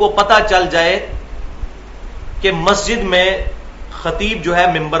لوگوں کو پتہ چل جائے کہ مسجد میں خطیب جو ہے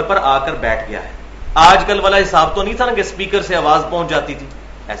ممبر پر آ کر بیٹھ گیا ہے. آج کل والا حساب تو نہیں تھا نا کہ اسپیکر سے آواز پہنچ جاتی تھی،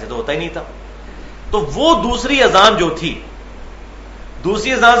 ایسے تو ہوتا ہی نہیں تھا. تو وہ دوسری اذان جو تھی،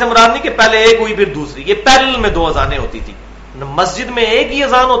 دوسری اذان سے مراد نہیں کہ پہلے 1 ہوئی پھر دوسری، یہ پیرل میں 2 اذانیں ہوتی تھی. مسجد میں 1 ہی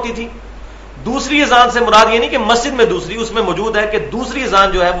اذان ہوتی تھی، دوسری اذان سے مراد یہ نہیں کہ مسجد میں دوسری، اس میں موجود ہے کہ دوسری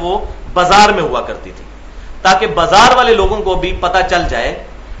اذان جو ہے وہ بازار میں ہوا کرتی تھی، تاکہ بازار والے لوگوں کو بھی پتہ چل جائے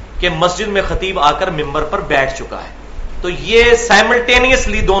کہ مسجد میں خطیب آ کر ممبر پر بیٹھ چکا ہے. تو یہ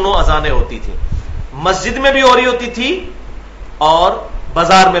سائملٹینیسلی دونوں اذانیں ہوتی تھی، مسجد میں بھی ہو رہی ہوتی تھی اور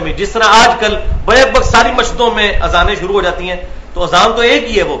بازار میں بھی. جس طرح آج کل بڑے بڑے ساری مسجدوں میں اذانیں شروع ہو جاتی ہیں، تو اذان تو 1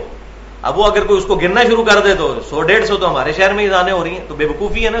 ہی ہے وہ، اب وہ اگر کوئی اس کو گننا شروع کر دے تو 100-150 تو ہمارے شہر میں اذانیں ہو رہی ہیں. تو بے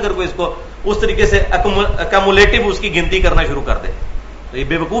وقوفی ہے نا اگر کوئی اس کو اس طریقے سے ایکومولیٹو اس کی گنتی کرنا شروع کر دے، تو یہ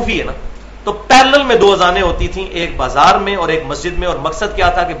بے وقوفی ہے نا. تو پیرلل میں 2 اذانیں ہوتی تھیں، ایک بازار میں اور ایک مسجد میں، اور مقصد کیا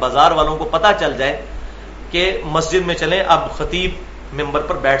تھا کہ بازار والوں کو پتا چل جائے کہ مسجد میں چلیں، اب خطیب ممبر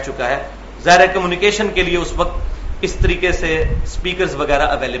پر بیٹھ چکا ہے. ظاہر کمیونیکیشن کے لیے اس وقت اس طریقے سے سپیکرز وغیرہ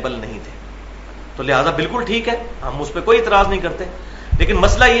اویلیبل نہیں تھے، تو لہذا بالکل ٹھیک ہے، ہم اس پہ کوئی اعتراض نہیں کرتے. لیکن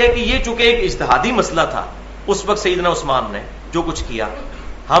مسئلہ یہ ہے کہ یہ چونکہ ایک اجتہادی مسئلہ تھا، اس وقت سیدنا عثمان نے جو کچھ کیا،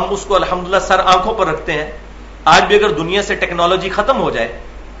 ہم اس کو الحمدللہ سر آنکھوں پر رکھتے ہیں. آج بھی اگر دنیا سے ٹیکنالوجی ختم ہو جائے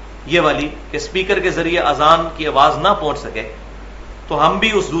یہ والی کہ اسپیکر کے ذریعے اذان کی آواز نہ پہنچ سکے، تو ہم بھی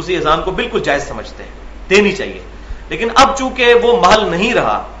اس دوسری اذان کو بالکل جائز سمجھتے ہیں، دینی چاہیے. لیکن اب چونکہ وہ محل نہیں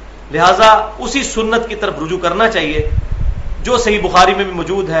رہا، لہذا اسی سنت کی طرف رجوع کرنا چاہیے جو صحیح بخاری میں بھی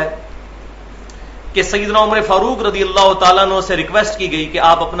موجود ہے کہ سیدنا عمر فاروق رضی اللہ تعالیٰ عنہ سے ریکویسٹ کی گئی کہ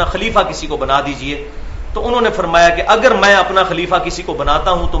آپ اپنا خلیفہ کسی کو بنا دیجئے، تو انہوں نے فرمایا کہ اگر میں اپنا خلیفہ کسی کو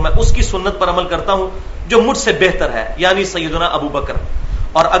بناتا ہوں تو میں اس کی سنت پر عمل کرتا ہوں جو مجھ سے بہتر ہے، یعنی سیدنا ابو بکر،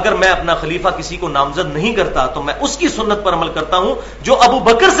 اور اگر میں اپنا خلیفہ کسی کو نامزد نہیں کرتا تو میں اس کی سنت پر عمل کرتا ہوں جو ابو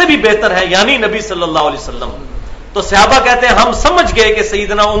بکر سے بھی بہتر ہے، یعنی نبی صلی اللہ علیہ وسلم. تو صحابہ کہتے ہیں ہم سمجھ گئے کہ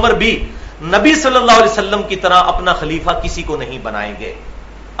سیدنا عمر بھی نبی صلی اللہ علیہ وسلم کی طرح اپنا خلیفہ کسی کو نہیں بنائیں گے.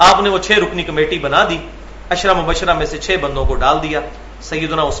 آپ نے وہ 6 رکنی کمیٹی بنا دی، 10 مبشرہ میں سے 6 بندوں کو ڈال دیا،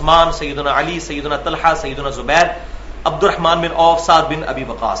 سیدنا عثمان، سیدنا علی، سیدنا طلحہ، سیدنا زبیر، عبد الرحمن بن عوف، سعد بن ابی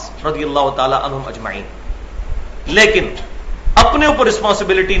وقاص رضی اللہ تعالی عنہم اجمعین. لیکن اپنے اوپر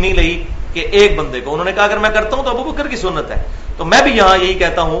رسپانسبلٹی نہیں لئی کہ ایک بندے کو، انہوں نے کہا اگر میں کرتا ہوں تو ابو بکر کی سنت ہے. تو میں بھی یہاں یہی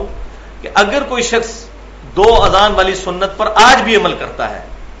کہتا ہوں کہ اگر کوئی شخص 2 اذان والی سنت پر آج بھی عمل کرتا ہے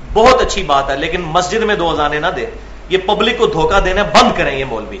بہت اچھی بات ہے، لیکن مسجد میں 2 اذانیں نہ دے. یہ پبلک کو دھوکہ دینا بند کریں. یہ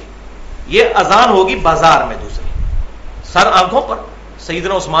مولوی، یہ اذان ہوگی بازار میں دوسری، سر آنکھوں پر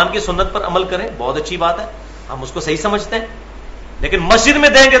سیدنا عثمان کی سنت پر عمل کریں، بہت اچھی بات ہے، ہم اس کو صحیح سمجھتے ہیں. لیکن مسجد میں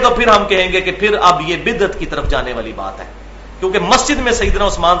دیں گے تو پھر ہم کہیں گے کہ پھر اب یہ بدعت کی طرف جانے والی بات ہے، کیونکہ مسجد میں سیدنا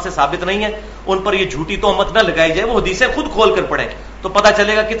عثمان سے ثابت نہیں ہے. ان پر یہ جھوٹی تہمت نہ لگائی جائے، وہ حدیثیں خود کھول کر پڑھیں تو پتہ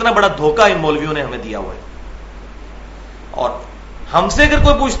چلے گا کتنا بڑا دھوکہ ان مولویوں نے ہمیں دیا ہوا ہے. اور ہم سے اگر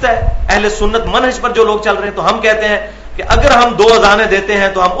کوئی پوچھتا ہے اہل سنت منہج پر جو لوگ چل رہے ہیں، تو ہم کہتے ہیں کہ اگر ہم 2 اذانیں دیتے ہیں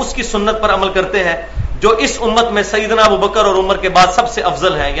تو ہم اس کی سنت پر عمل کرتے ہیں جو اس امت میں سیدنا ابو بکر اور عمر کے بعد سب سے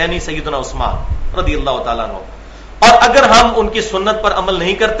افضل ہیں، یعنی سیدنا عثمان رضی اللہ تعالیٰ عنہ. اور اگر ہم ان کی سنت پر عمل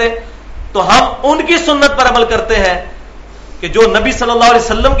نہیں کرتے تو ہم ان کی سنت پر عمل کرتے ہیں کہ جو نبی صلی اللہ علیہ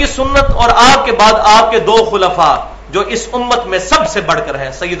وسلم کی سنت اور آپ کے بعد آپ کے 2 خلفاء جو اس امت میں سب سے بڑھ کر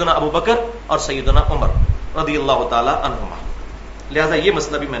ہیں، سیدنا ابو بکر اور سیدنا عمر رضی اللہ تعالی عنہما. لہذا یہ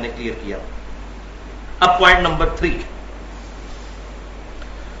مسئلہ بھی میں نے کلیئر کیا. اب پوائنٹ نمبر 3،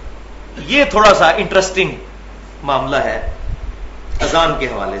 یہ تھوڑا سا انٹرسٹنگ معاملہ ہے اذان کے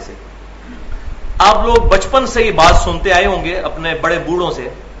حوالے سے. آپ لوگ بچپن سے یہ بات سنتے آئے ہوں گے اپنے بڑے بوڑھوں سے،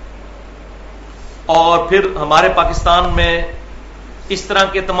 اور پھر ہمارے پاکستان میں اس طرح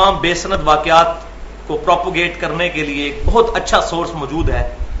کے تمام بے سند واقعات کو پروپوگیٹ کرنے کے لیے ایک بہت اچھا سورس موجود ہے،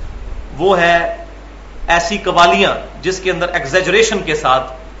 وہ ہے ایسی قوالیاں جس کے اندر ایگزیجریشن کے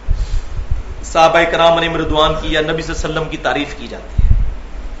ساتھ صحابہ کرام علیہم رضوان کی یا نبی صلی اللہ علیہ وسلم کی تعریف کی جاتی ہے.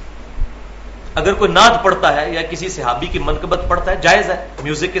 اگر کوئی نعت پڑھتا ہے یا کسی صحابی کی منقبت پڑھتا ہے جائز ہے،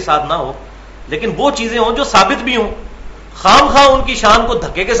 میوزک کے ساتھ نہ ہو، لیکن وہ چیزیں ہوں جو ثابت بھی ہوں. خام خواہ ان کی شان کو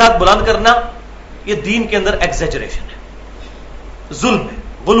دھکے کے ساتھ بلند کرنا یہ دین کے اندر ایگزیجریشن ہے، ظلم ہے،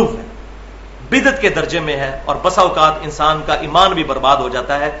 غلو ہے، بدعت کے درجے میں ہے. اور بسا اوقات انسان کا ایمان بھی برباد ہو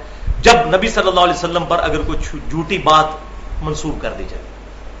جاتا ہے جب نبی صلی اللہ علیہ وسلم پر اگر کوئی جھوٹی بات منسوب کر دی جائے.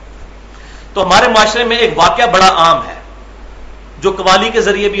 تو ہمارے معاشرے میں ایک واقعہ بڑا عام ہے جو قوالی کے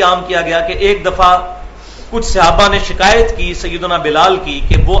ذریعے بھی عام کیا گیا کہ ایک دفعہ کچھ صحابہ نے شکایت کی سیدنا بلال کی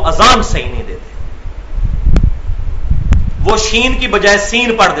کہ وہ اذان صحیح نہیں دیتے، وہ شین کی بجائے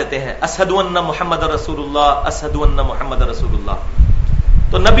سین پڑھ دیتے ہیں، اشہد ان محمد رسول اللہ، اشہد ان محمد رسول اللہ.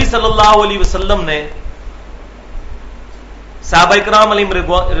 تو نبی صلی اللہ علیہ وسلم نے صحابہ کرام علیہم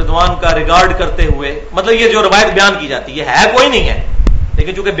رضوان کا ریگارڈ کرتے ہوئے، مطلب یہ جو روایت بیان کی جاتی ہے ہے کوئی نہیں ہے،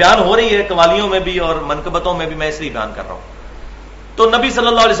 لیکن چونکہ بیان ہو رہی ہے قوالیوں میں بھی اور منقبتوں میں بھی، میں اس لیے بیان کر رہا ہوں. تو نبی صلی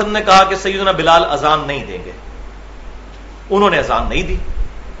اللہ علیہ وسلم نے کہا کہ سیدنا بلال اذان نہیں دیں گے. انہوں نے اذان نہیں دی.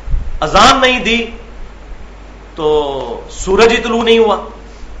 اذان نہیں دی تو سورج ہی طلوع نہیں ہوا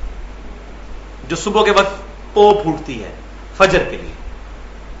جو صبح کے وقت پو پھوٹتی ہے فجر کے لیے،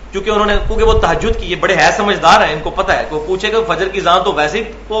 کیونکہ وہ تہجد کی، یہ بڑے ہے سمجھدار ہیں، ان کو پتہ ہے کہ وہ پوچھے کہ فجر کی اذان تو ویسے ہی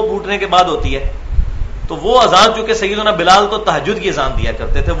پو پھوٹنے کے بعد ہوتی ہے. تو وہ اذان چونکہ سیدنا بلال تو تہجد کی اذان دیا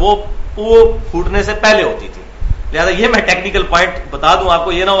کرتے تھے، وہ پو پھوٹنے سے پہلے ہوتی تھی. لہٰذا یہ میں ٹیکنیکل پوائنٹ بتا دوں آپ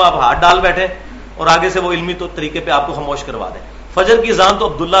کو، یہ نہ ہو آپ ہاتھ ڈال بیٹھے اور آگے سے وہ علمی طریقے پہ آپ کو خاموش کروا دیں. فجر کی اذان تو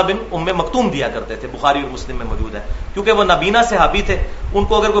عبداللہ بن ام مکتوم دیا کرتے تھے، بخاری اور مسلم میں موجود ہے، کیونکہ وہ نابینا صحابی تھے. ان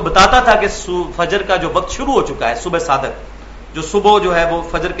کو اگر کوئی بتاتا تھا کہ فجر کا جو وقت شروع ہو چکا ہے، صبح صادق جو صبح جو ہے وہ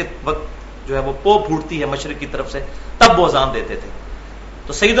فجر کے وقت جو ہے وہ پو پھوٹتی ہے مشرق کی طرف سے، تب وہ اذان دیتے تھے.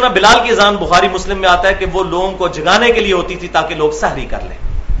 تو سیدنا بلال کی اذان بخاری مسلم میں آتا ہے کہ وہ لوگوں کو جگانے کے لیے ہوتی تھی تاکہ لوگ سحری کر لیں.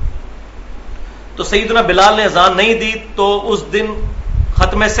 تو سیدنا بلال نے اذان نہیں دی تو اس دن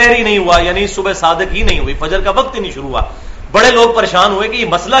ختم سحری نہیں ہوا، یعنی صبح صادق ہی نہیں ہوئی، فجر کا وقت ہی نہیں شروع ہوا. بڑے لوگ پریشان ہوئے کہ یہ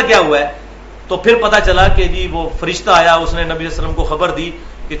مسئلہ کیا ہوا ہے. تو پھر پتا چلا کہ جی وہ فرشتہ آیا، اس نے نبی صلی اللہ علیہ وسلم کو خبر دی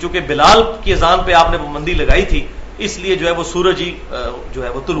کہ چونکہ بلال کی اذان پہ آپ نے پابندی لگائی تھی، اس لیے جو ہے وہ سورج ہی جو ہے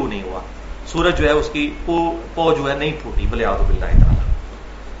وہ طلوع نہیں ہوا، سورج جو ہے اس کی پو جو ہے نہیں پھوٹی، ولیعوذ باللہ تعالی.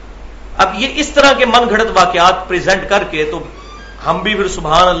 اب یہ اس طرح کے من گھڑت واقعات پریزنٹ کر کے تو ہم بھی پھر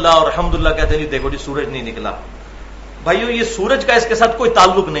سبحان اللہ اور الحمدللہ کہتے ہیں جی دیکھو جی سورج نہیں نکلا. بھائیو یہ سورج کا اس کے ساتھ کوئی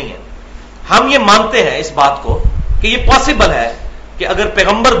تعلق نہیں ہے. ہم یہ مانتے ہیں اس بات کو کہ یہ پاسبل ہے کہ اگر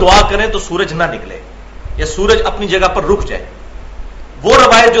پیغمبر دعا کریں تو سورج نہ نکلے یا سورج اپنی جگہ پر رک جائے. وہ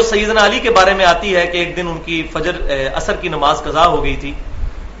روایت جو سیدنا علی کے بارے میں آتی ہے کہ ایک دن ان کی فجر عصر کی نماز قضا ہو گئی تھی،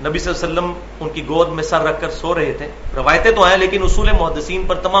 نبی صلی اللہ علیہ وسلم ان کی گود میں سر رکھ کر سو رہے تھے. روایتیں تو ہیں لیکن اصول محدثین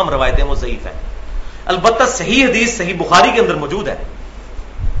پر تمام روایتیں وہ ضعیف ہیں. البتہ صحیح حدیث صحیح بخاری کے اندر موجود ہے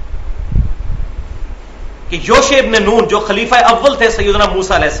کہ یوشع ابن نون جو خلیفہ اول تھے سیدنا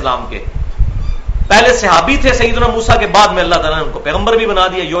موسیٰ علیہ السلام کے، پہلے صحابی تھے سیدنا موسیٰ کے، بعد میں اللہ تعالیٰ نے ان کو پیغمبر بھی بنا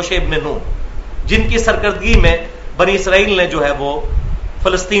دیا. یوشع ابن نون جن کی سرکردگی میں بنی اسرائیل نے جو ہے وہ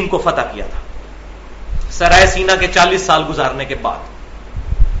فلسطین کو فتح کیا تھا سرائے سینا کے 40 سال گزارنے کے بعد.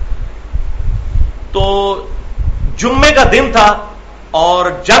 تو جمعے کا دن تھا اور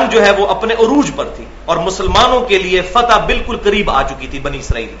جنگ جو ہے وہ اپنے عروج پر تھی اور مسلمانوں کے لیے فتح بالکل قریب آ چکی تھی بنی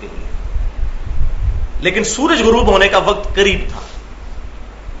اسرائیل کے لیے، لیکن سورج غروب ہونے کا وقت قریب تھا.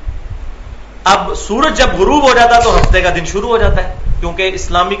 اب سورج جب غروب ہو جاتا تو ہفتے کا دن شروع ہو جاتا ہے، کیونکہ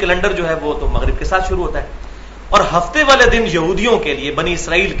اسلامی کیلنڈر جو ہے وہ تو مغرب کے ساتھ شروع ہوتا ہے. اور ہفتے والے دن یہودیوں کے لیے، بنی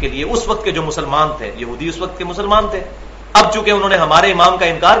اسرائیل کے لیے، اس وقت کے جو مسلمان تھے، یہودی اس وقت کے مسلمان تھے، اب چونکہ انہوں نے ہمارے امام کا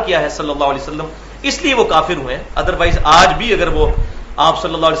انکار کیا ہے صلی اللہ علیہ وسلم، اس لیے وہ کافر ہوئے ہیں. ادروائز آج بھی اگر وہ آپ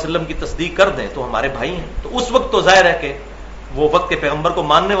صلی اللہ علیہ وسلم کی تصدیق کر دیں تو ہمارے بھائی ہیں. تو اس وقت تو ظاہر ہے کہ وہ وقت کے پیغمبر کو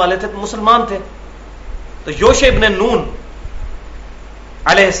ماننے والے تھے تو مسلمان تھے. تو یوشع ابن نون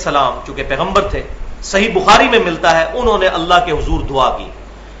علیہ السلام چونکہ پیغمبر تھے، صحیح بخاری میں ملتا ہے انہوں نے اللہ کے حضور دعا کی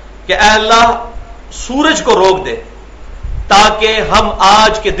کہ اے اللہ سورج کو روک دے تاکہ ہم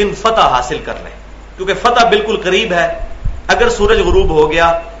آج کے دن فتح حاصل کر لیں، کیونکہ فتح بالکل قریب ہے. اگر سورج غروب ہو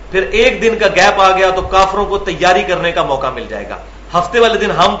گیا پھر ایک دن کا گیپ آ گیا تو کافروں کو تیاری کرنے کا موقع مل جائے گا. ہفتے والے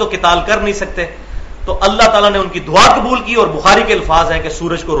دن ہم تو قتال کر نہیں سکتے. تو اللہ تعالیٰ نے ان کی دعا قبول کی اور بخاری کے الفاظ ہیں کہ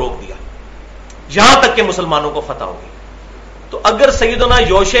سورج کو روک دیا یہاں تک کہ مسلمانوں کو فتح ہوگی. تو اگر سیدنا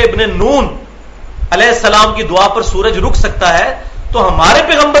یوشع ابن نون علیہ السلام کی دعا پر سورج رک سکتا ہے تو ہمارے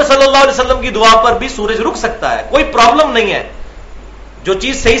پیغمبر صلی اللہ علیہ وسلم کی دعا پر بھی سورج رک سکتا ہے. کوئی پرابلم نہیں ہے. جو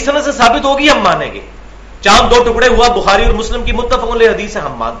چیز صحیح سند سے ثابت ہوگی ہم مانیں گے. چاند 2 ٹکڑے ہوا، بخاری اور مسلم کی متفق علیہ حدیث ہے،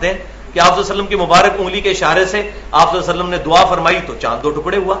 ہم مانتے ہیں کہ آپ صلی اللہ علیہ وسلم کی مبارک انگلی کے اشارے سے آپ صلی اللہ علیہ وسلم نے دعا فرمائی تو چاند 2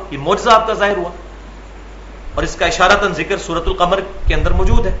 ٹکڑے ہوا. یہ معجزہ آپ کا ظاہر ہوا اور اس کا اشارتاً ذکر سورۃ القمر کے اندر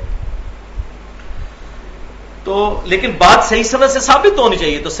موجود ہے. تو لیکن بات صحیح سند سے ثابت ہونی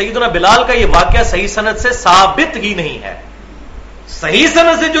چاہیے. تو سیدنا بلال کا یہ واقعہ صحیح سند سے ثابت ہی نہیں ہے. صحیح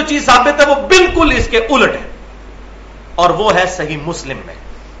سند سے جو چیز ثابت ہے وہ بالکل اس کے الٹ ہے، اور وہ ہے صحیح مسلم میں.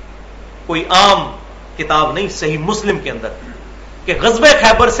 کوئی عام کتاب نہیں، صحیح مسلم کے اندر کہ غزوہ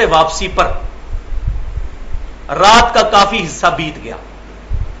خیبر سے واپسی پر رات کا کافی حصہ بیت گیا.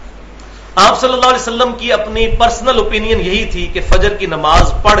 آپ صلی اللہ علیہ وسلم کی اپنی پرسنل اوپینین یہی تھی کہ فجر کی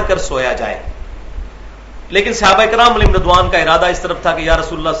نماز پڑھ کر سویا جائے، لیکن صحابہ کرام علیہم رضوان کا ارادہ اس طرف تھا کہ یا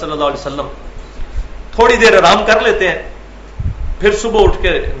رسول اللہ صلی اللہ علیہ وسلم تھوڑی دیر آرام کر لیتے ہیں پھر صبح اٹھ کے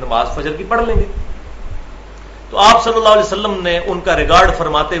نماز فجر کی پڑھ لیں گے. تو آپ صلی اللہ علیہ وسلم نے ان کا ریگارڈ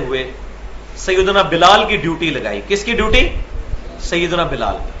فرماتے ہوئے سیدنا بلال کی ڈیوٹی لگائی. کس کی ڈیوٹی؟ سیدنا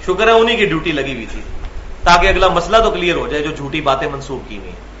بلال. شکر ہے انہی کی ڈیوٹی لگی ہوئی تھی تاکہ اگلا مسئلہ تو کلیئر ہو جائے جو جھوٹی باتیں منسوب کی ہوئی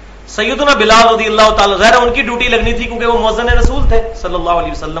ہیں. سیدنا بلال رضی اللہ تعالیٰ ظاہر ان کی ڈیوٹی لگنی تھی کیونکہ وہ مؤذن رسول تھے صلی اللہ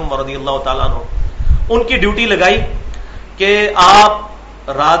علیہ وسلم رضی اللہ تعالیٰ عنہ. ان کی ڈیوٹی لگائی کہ آپ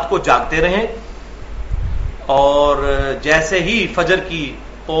رات کو جاگتے رہیں اور جیسے ہی فجر کی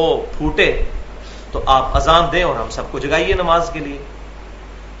پو پھوٹے تو آپ اذان دیں اور ہم سب کو جگائیے نماز کے لیے.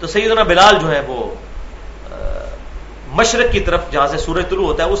 تو سیدنا بلال جو ہے وہ مشرق کی طرف جہاں سے سورج طلوع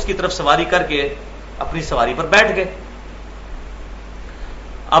ہوتا ہے اس کی طرف سواری کر کے اپنی سواری پر بیٹھ گئے.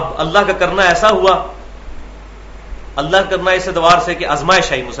 اب اللہ کا کرنا ایسا ہوا، اللہ کرنا اس اعتبار سے کہ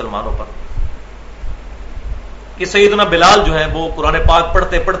آزمائش آئی مسلمانوں پر کہ سیدنا بلال جو ہے وہ قرآن پاک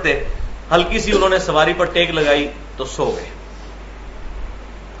پڑھتے پڑھتے ہلکی سی انہوں نے سواری پر ٹیک لگائی تو سو گئے.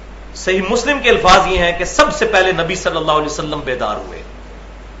 صحیح مسلم کے الفاظ یہ ہیں کہ سب سے پہلے نبی صلی اللہ علیہ وسلم بیدار ہوئے،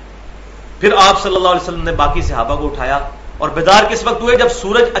 پھر آپ صلی اللہ علیہ وسلم نے باقی صحابہ کو اٹھایا اور بیدار کس وقت ہوئے؟ جب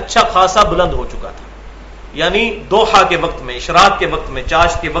سورج اچھا خاصا بلند ہو چکا تھا، یعنی دوحہ کے وقت میں، اشراق کے وقت میں،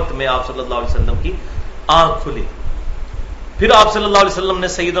 چاش کے وقت میں آپ صلی اللہ علیہ وسلم کی آنکھ کھلی۔ پھر آپ صلی اللہ علیہ وسلم نے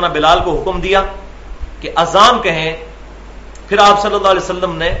سیدنا بلال کو حکم دیا کہ اذان کہیں۔ پھر آپ صلی اللہ علیہ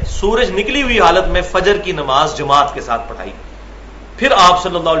وسلم نے سورج نکلی ہوئی حالت میں فجر کی نماز جماعت کے ساتھ پڑھائی۔ پھر آپ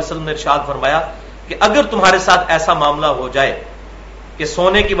صلی اللہ علیہ وسلم نے ارشاد فرمایا کہ اگر تمہارے ساتھ ایسا معاملہ ہو جائے کہ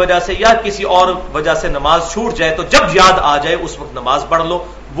سونے کی وجہ سے یا کسی اور وجہ سے نماز چھوٹ جائے تو جب یاد آ جائے اس وقت نماز پڑھ لو،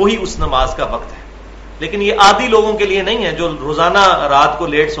 وہی اس نماز کا وقت ہے۔ لیکن یہ عادی لوگوں کے لیے نہیں ہے جو روزانہ رات کو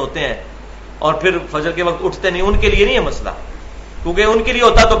لیٹ سوتے ہیں اور پھر فجر کے وقت اٹھتے نہیں، ان کے لیے نہیں ہے مسئلہ، کیونکہ ان کے لیے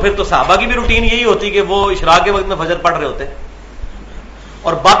ہوتا تو پھر تو صحابہ کی بھی روٹین یہی ہوتی کہ وہ اشراق کے وقت میں فجر پڑھ رہے ہوتے۔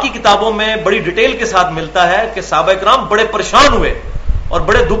 اور باقی کتابوں میں بڑی ڈیٹیل کے ساتھ ملتا ہے کہ صحابہ کرام بڑے پریشان ہوئے اور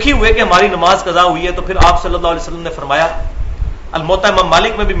بڑے دکھی ہوئے کہ ہماری نماز قضا ہوئی ہے۔ تو پھر آپ صلی اللہ علیہ وسلم نے فرمایا، الموطا امام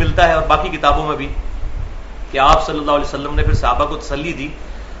مالک میں بھی ملتا ہے اور باقی کتابوں میں بھی، کہ آپ صلی اللہ علیہ وسلم نے پھر صحابہ کو تسلی دی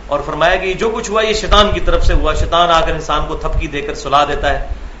اور فرمایا کہ یہ جو کچھ ہوا یہ شیطان کی طرف سے ہوا، شیطان آ کر انسان کو تھپکی دے کر سلا دیتا ہے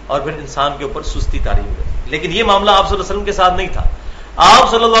اور پھر انسان کے اوپر سستی طاری ہو گئی۔ لیکن یہ معاملہ آپ صلی اللہ علیہ وسلم کے ساتھ نہیں تھا۔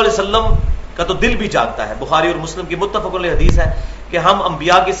 آپ صلی اللہ علیہ وسلم کا تو دل بھی جاگتا ہے، بخاری اور مسلم کی متفق علیہ حدیث ہے کہ ہم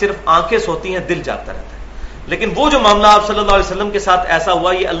انبیاء کی صرف آنکھیں سوتی ہیں، دل جاگتا رہتا ہے۔ لیکن وہ جو معاملہ آپ صلی اللہ علیہ وسلم کے ساتھ ایسا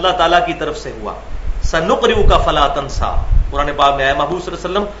ہوا یہ اللہ تعالیٰ کی طرف سے ہوا۔ سنقرئک فلا تنسیٰ، قرآن پاک میں آیا، محبوب صلی اللہ علیہ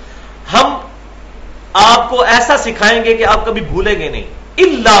وسلم ہم آپ کو ایسا سکھائیں گے کہ آپ کبھی بھولیں گے نہیں،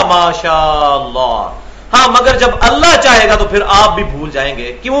 الا ما شاء اللہ، ہاں مگر جب اللہ چاہے گا تو پھر آپ بھی بھول جائیں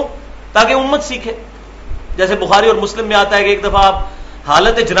گے۔ کیوں؟ تاکہ امت سیکھے۔ جیسے بخاری اور مسلم میں آتا ہے کہ ایک دفعہ آپ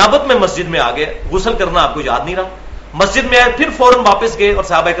حالت جنابت میں مسجد میں آ گئے، غسل کرنا آپ کو یاد نہیں رہا، مسجد میں آئے، پھر فوراً واپس گئے اور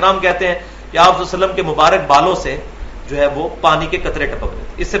صحابہ کرام کہتے ہیں کہ آپ صلی اللہ علیہ وسلم کے مبارک بالوں سے جو ہے وہ پانی کے قطرے ٹپک رہے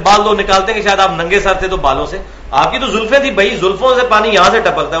تھے۔ اس سے بال لوگ نکالتے ہیں کہ شاید آپ ننگے سر تھے تو بالوں سے، آپ کی تو زلفیں تھی بھائی، زلفوں سے پانی یہاں سے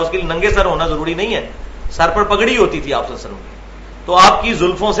ٹپکتا ہے، اس کے لیے ننگے سر ہونا ضروری نہیں ہے، سر پر پگڑی ہوتی تھی آپ صلی اللہ علیہ وسلم کی، تو آپ کی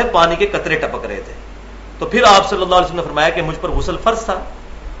زلفوں سے پانی کے قطرے ٹپک رہے تھے۔ تو پھر آپ صلی اللہ علیہ وسلم نے فرمایا کہ مجھ پر غسل فرض تھا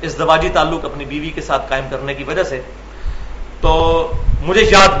ازدواجی تعلق اپنی بیوی کے ساتھ قائم کرنے کی وجہ سے، تو مجھے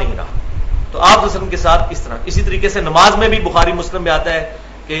یاد نہیں رہا۔ تو آپ صلی اللہ علیہ وسلم کے ساتھ اس طرح، اسی طریقے سے نماز میں بھی بخاری مسلم میں آتا ہے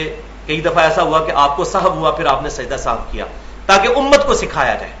کہ کئی دفعہ ایسا ہوا کہ آپ کو سہو ہوا پھر آپ نے سجدہ سہو کیا تاکہ امت کو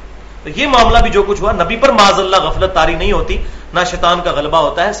سکھایا جائے۔ تو یہ معاملہ بھی جو کچھ ہوا، نبی پر معاذ اللہ غفلت طاری نہیں ہوتی، نہ شیطان کا غلبہ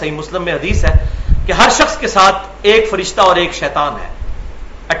ہوتا ہے۔ صحیح مسلم میں حدیث ہے کہ ہر شخص کے ساتھ ایک فرشتہ اور ایک شیطان ہے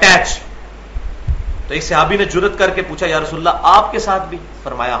اٹیچ۔ تو ایک صحابی نے جرت کر کے پوچھا، یا رسول اللہ آپ کے ساتھ بھی؟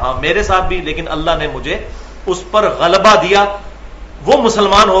 فرمایا ہاں میرے ساتھ بھی، لیکن اللہ نے مجھے اس پر غلبہ دیا، وہ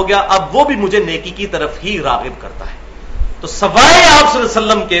مسلمان ہو گیا، اب وہ بھی مجھے نیکی کی طرف ہی راغب کرتا ہے۔ تو سوائے آپ صلی اللہ علیہ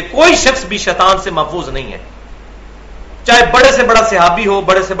وسلم کے کوئی شخص بھی شیطان سے محفوظ نہیں ہے، چاہے بڑے سے بڑا صحابی ہو،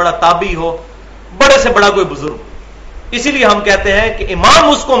 بڑے سے بڑا تابعی ہو، بڑے سے بڑا کوئی بزرگ۔ اسی لیے ہم کہتے ہیں کہ امام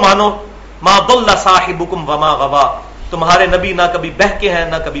اس کو مانو، ما ضل صاحبکم وما غوا، تمہارے نبی نہ کبھی بہکے ہیں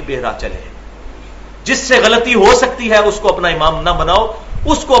نہ کبھی بہرا چلے ہیں۔ جس سے غلطی ہو سکتی ہے اس کو اپنا امام نہ بناؤ،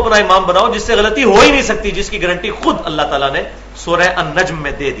 اس کو اپنا امام بناؤ جس سے غلطی ہو ہی نہیں سکتی، جس کی گارنٹی خود اللہ تعالیٰ نے سورہ النجم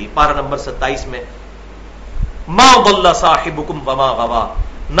میں دے دی، پارہ نمبر 27 میں، ما ضل صاحبکم وما غوا،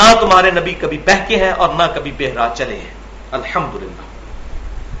 نہ تمہارے نبی کبھی بہکے ہیں اور نہ کبھی بہرا چلے ہیں۔ الحمدللہ۔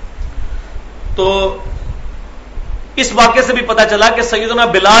 تو اس واقعے سے بھی پتا چلا کہ سیدنا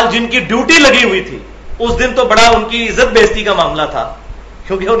بلال جن کی ڈیوٹی لگی ہوئی تھی، اس دن تو بڑا ان کی عزت بےزتی کا معاملہ تھا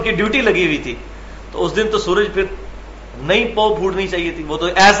کیونکہ ان کی ڈیوٹی لگی ہوئی تھی، تو اس دن تو سورج پھر نہیں پو پھوٹنی چاہیے تھی، وہ تو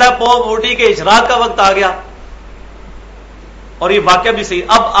ایسا پو پھوٹی کہ اشراق کا وقت آ گیا۔ اور یہ واقعہ بھی صحیح،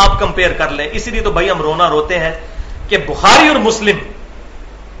 اب آپ کمپیئر کر لیں، اسی لیے تو بھائی ہم رونا روتے ہیں کہ بخاری اور مسلم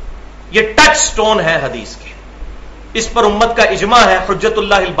یہ ٹچ سٹون ہے حدیث کے، اس پر امت کا اجماع ہے۔ حجت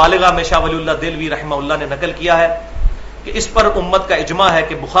اللہ البالغہ میں شاہ ولی اللہ دہلوی رحمہ اللہ نے نقل کیا ہے کہ اس پر امت کا اجماع ہے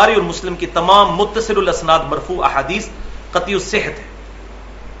کہ بخاری اور مسلم کی تمام متصل الاسناد مرفوع احادیث قطعی الصحت ہے۔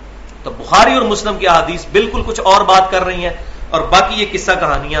 تو بخاری اور مسلم کی احادیث بالکل کچھ اور بات کر رہی ہیں، اور باقی یہ قصہ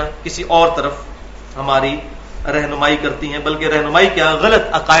کہانیاں کسی اور طرف ہماری رہنمائی کرتی ہیں، بلکہ رہنمائی کیا، غلط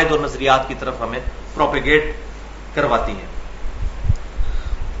عقائد اور نظریات کی طرف ہمیں پروپیگیٹ کرواتی ہیں۔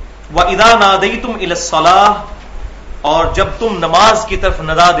 وَإِذَا نَادَيْتُمْ إِلَى الصَّلَاةِ، اور جب تم نماز کی طرف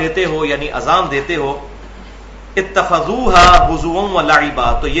ندا دیتے ہو یعنی اذان دیتے ہو، اتخذوها هزوا ولعبا،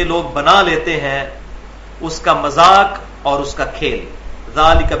 تو یہ لوگ بنا لیتے ہیں اس کا مذاق اور اس کا کھیل۔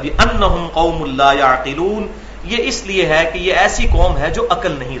 ذالک بأنہم قوم لا یعقلون، یہ اس لیے ہے کہ یہ ایسی قوم ہے جو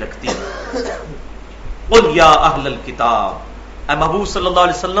عقل نہیں رکھتی۔ قل یا اہل الکتاب، اے محبوب صلی اللہ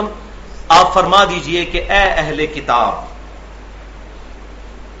علیہ وسلم آپ فرما دیجئے کہ اے اہل کتاب،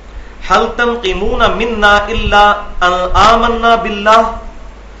 هل تنقمون منا الا ان آمنا باللہ،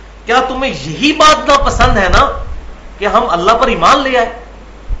 کیا تمہیں یہی بات نا پسند ہے نا کہ ہم اللہ پر ایمان لے آئے؟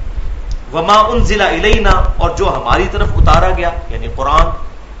 وما انزل الینا، اور جو ہماری طرف اتارا گیا یعنی قرآن،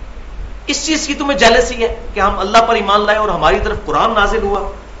 اس چیز کی تمہیں جیلسی ہے کہ ہم اللہ پر ایمان لائے اور ہماری طرف قرآن نازل ہوا.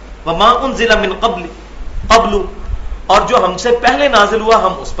 وما انزل من قبل، اور جو ہم سے پہلے نازل ہوا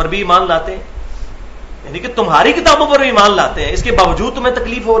ہم اس پر بھی ایمان لاتے ہیں، یعنی کہ تمہاری کتابوں پر بھی ایمان لاتے ہیں، اس کے باوجود تمہیں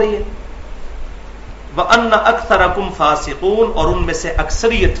تکلیف ہو رہی ہے. وَأَنَّ أَكْثَرَكُمْ فَاسِقُونَ، اور ان میں سے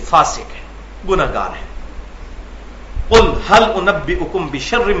اکثریت فاسق ہے، گناہگار ہے. قُلْ هَلْ أُنَبِّئُكُمْ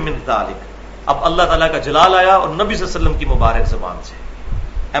بِشَرٍّ مِّن ذَلِكَ، اب اللہ تعالیٰ کا جلال آیا اور نبی صلی اللہ علیہ وسلم کی مبارک زبان سے،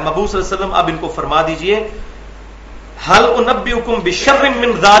 اے محبوب صلی اللہ علیہ وسلم اب ان کو فرما دیجئے، هَلْ أُنَبِّئُكُمْ بِشَرٍّ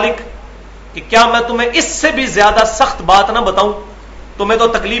مِّن ذَلِكَ، کہ کیا میں تمہیں اس سے بھی زیادہ سخت بات نہ بتاؤں؟ تمہیں تو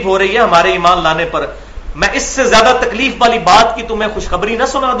تکلیف ہو رہی ہے ہمارے ایمان لانے پر، میں اس سے زیادہ تکلیف والی بات کی تمہیں خوشخبری نہ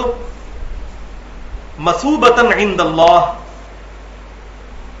سنا دوں؟ مثوبۃ عند اللہ،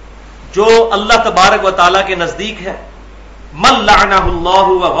 جو اللہ تبارک و تعالیٰ کے نزدیک ہے، من لعنہ اللہ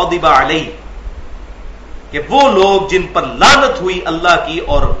وغضب علیہ، کہ وہ لوگ جن پر لعنت ہوئی اللہ کی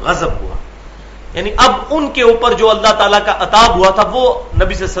اور غضب ہوا، یعنی اب ان کے اوپر جو اللہ تعالیٰ کا عطاب ہوا تھا وہ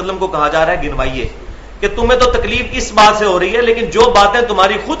نبی صلی اللہ علیہ وسلم کو کہا جا رہا ہے گنوائیے کہ تمہیں تو تکلیف اس بات سے ہو رہی ہے، لیکن جو باتیں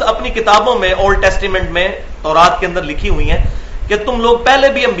تمہاری خود اپنی کتابوں میں اولڈ ٹیسٹیمنٹ میں تورات کے اندر لکھی ہوئی ہیں کہ تم لوگ پہلے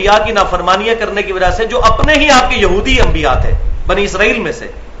بھی انبیاء کی نافرمانیاں کرنے کی وجہ سے، جو اپنے ہی آپ کے یہودی انبیاء تھے بنی اسرائیل میں سے،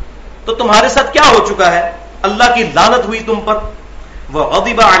 تو تمہارے ساتھ کیا ہو چکا ہے؟ اللہ کی لعنت ہوئی تم پر،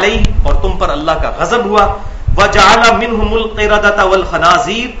 وغضب علیہ، اور تم پر اللہ کا غضب ہوا، وجعل منہم القردۃ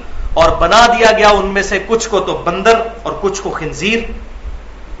والخنازیر، اور بنا دیا گیا ان میں سے کچھ کو تو بندر اور کچھ کو خنزیر،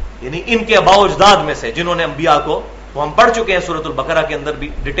 یعنی ان کے آباء و اجداد میں سے جنہوں نے انبیاء کو، وہ ہم پڑھ چکے ہیں سورۃ البقرہ کے اندر بھی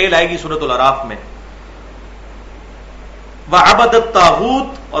ڈیٹیل آئے گی سورۃ الاعراف میں. وعبد الطاغوت،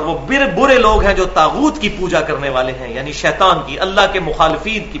 اور وہ برے لوگ ہیں جو طاغوت کی پوجا کرنے والے ہیں، یعنی شیطان کی، اللہ کے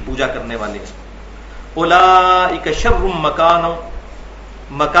مخالفین کی پوجا کرنے والے ہیں. اولئک شر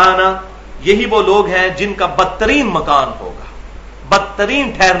مکانا، یہی وہ لوگ ہیں جن کا بدترین مکان ہوگا،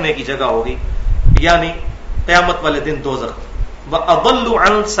 بدترین ٹھہرنے کی جگہ ہوگی، یعنی قیامت والے دن دوزخ. وَأَضَلُّ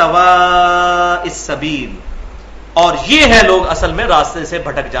عَنْ سَوَاءِ السَّبِيلِ، اور یہ ہے لوگ اصل میں راستے سے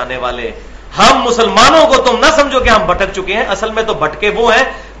بھٹک جانے والے. ہم مسلمانوں کو تم نہ سمجھو کہ ہم بھٹک چکے ہیں، اصل میں تو بھٹکے وہ ہیں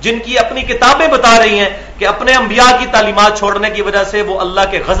جن کی اپنی کتابیں بتا رہی ہیں کہ اپنے انبیاء کی تعلیمات چھوڑنے کی وجہ سے وہ اللہ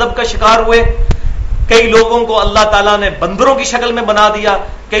کے غضب کا شکار ہوئے. کئی لوگوں کو اللہ تعالیٰ نے بندروں کی شکل میں بنا دیا،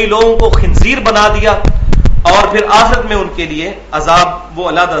 کئی لوگوں کو خنزیر بنا دیا، اور پھر آخرت میں ان کے لیے عذاب وہ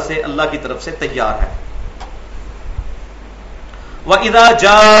علیحدہ سے اللہ کی طرف سے تیار ہے. وَإِذَا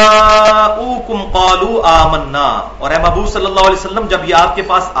جَاءُوكُمْ قَالُوا آمَنَّا، اور اے محبوب صلی اللہ علیہ وسلم جب یہ آپ کے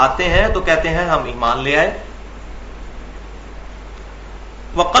پاس آتے ہیں تو کہتے ہیں ہم ایمان لے آئے.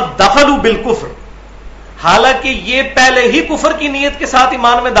 وَقَدْ دَخَلُوا بِالْكُفْرِ، حالانکہ یہ پہلے ہی کفر کی نیت کے ساتھ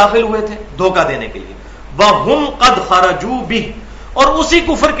ایمان میں داخل ہوئے تھے دھوکہ دینے کے لیے. وَهُمْ قَدْ خَرَجُوا بِهِ، اور اسی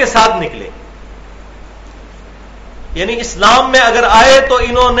کفر کے ساتھ نکلے. یعنی اسلام میں اگر آئے تو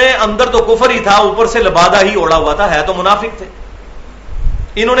انہوں نے اندر تو کفر ہی تھا، اوپر سے لبادہ ہی اوڑا ہوا تھا، ہے تو منافق تھے.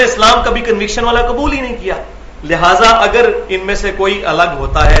 انہوں نے اسلام کبھی کنوکشن والا قبول ہی نہیں کیا. لہٰذا اگر ان میں سے کوئی الگ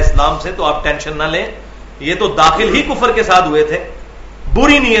ہوتا ہے اسلام سے تو آپ ٹینشن نہ لیں، یہ تو داخل ہی کفر کے ساتھ ہوئے تھے،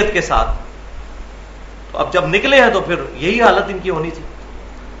 بری نیت کے ساتھ. تو اب جب نکلے ہیں تو پھر یہی حالت ان کی ہونی تھی.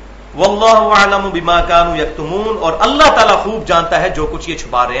 واللہ اعلم بما كانوا یکتمون، اور اللہ تعالیٰ خوب جانتا ہے جو کچھ یہ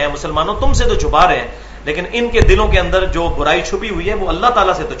چھپا رہے ہیں. مسلمانوں تم سے تو چھپا رہے ہیں، لیکن ان کے دلوں کے اندر جو برائی چھپی ہوئی ہے وہ اللہ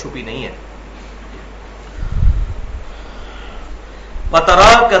تعالیٰ سے تو چھپی نہیں ہے.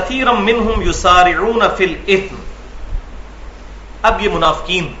 وَتَرَى كَثِيرًا مِّنْهُمْ يُسَارِعُونَ فِي الْإِثْمِ، اب یہ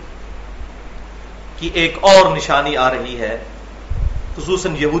منافقین کی ایک اور نشانی آ رہی ہے، خصوصاً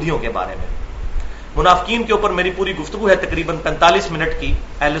یہودیوں کے بارے میں. منافقین کے اوپر میری پوری گفتگو ہے تقریباً 45 منٹ کی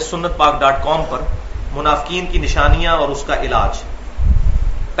اہل سنت پاک.com پر، منافقین کی نشانیاں اور اس کا علاج.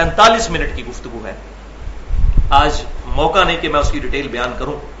 45 منٹ کی گفتگو ہے، آج موقع نہیں کہ میں اس کی ڈیٹیل بیان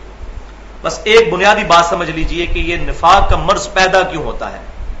کروں. بس ایک بنیادی بات سمجھ لیجئے کہ یہ نفاق کا مرض پیدا کیوں ہوتا ہے.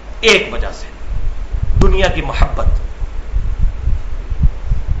 ایک وجہ سے، دنیا کی محبت.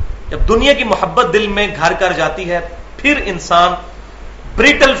 جب دنیا کی محبت دل میں گھر کر جاتی ہے پھر انسان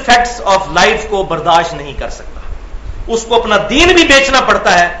بریٹل فیکٹس آف لائف کو برداشت نہیں کر سکتا. اس کو اپنا دین بھی بیچنا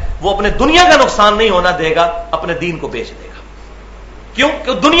پڑتا ہے، وہ اپنے دنیا کا نقصان نہیں ہونا دے گا، اپنے دین کو بیچ دے گا. کیوں؟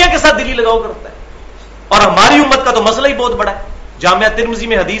 کہ دنیا کے ساتھ دلی لگاؤ کرتا ہے. اور ہماری امت کا تو مسئلہ ہی بہت بڑا ہے. جامعہ ترمذی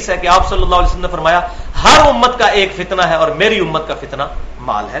میں حدیث ہے کہ آپ صلی اللہ علیہ وسلم نے فرمایا ہر امت کا ایک فتنہ ہے اور میری امت کا فتنہ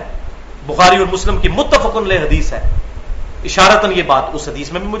مال ہے. بخاری اور مسلم کی متفق علیہ حدیث ہے. اشارتاً یہ بات اس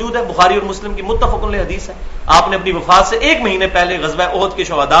حدیث میں بھی موجود ہے، بخاری اور مسلم کی متفق علیہ حدیث ہے. آپ نے اپنی وفات سے 1 مہینے پہلے غزوہ احد کے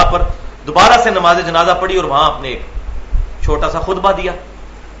شہداء پر دوبارہ سے نماز جنازہ پڑھی اور وہاں اپنے ایک چھوٹا سا خطبہ دیا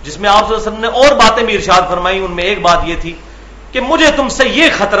جس میں آپ صلی اللہ علیہ وسلم نے اور باتیں بھی ارشاد فرمائی. ان میں ایک بات یہ تھی کہ مجھے تم سے یہ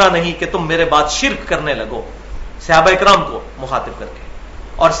خطرہ نہیں کہ تم میرے بعد شرک کرنے لگو، صحابہ اکرام کو مخاطب کر کے.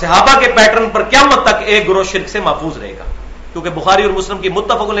 اور صحابہ کے پیٹرن پر قیامت تک ایک گروہ شرک سے محفوظ رہے گا، کیونکہ بخاری اور مسلم کی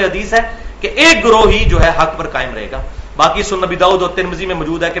متفق علیہ حدیث ہے کہ ایک گروہ ہی جو ہے حق پر قائم رہے گا، باقی سنن نبی داؤد اور ترمذی میں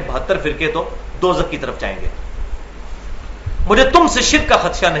موجود ہے کہ 72 فرقے تو دوزخ کی طرف جائیں گے. مجھے تم سے شرک کا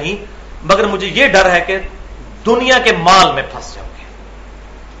خدشہ نہیں، مگر مجھے یہ ڈر ہے کہ دنیا کے مال میں پھنس جاؤ گے.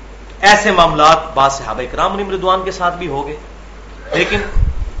 ایسے معاملات بعض صحابہ کرام علیہم رضوان کے ساتھ بھی ہو گئے، لیکن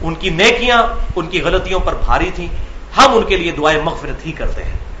ان کی نیکیاں ان کی غلطیوں پر بھاری تھیں. ہم ان کے لیے دعائیں مغفرت ہی کرتے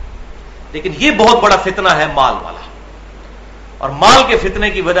ہیں. لیکن یہ بہت بڑا فتنہ ہے مال والا، اور مال کے فتنے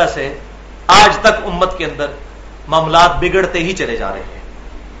کی وجہ سے آج تک امت کے اندر معاملات بگڑتے ہی چلے جا رہے ہیں.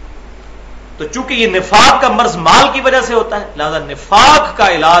 تو چونکہ یہ نفاق کا مرض مال کی وجہ سے ہوتا ہے، لہذا نفاق کا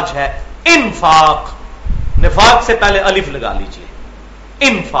علاج ہے انفاق. نفاق سے پہلے الف لگا لیجئے،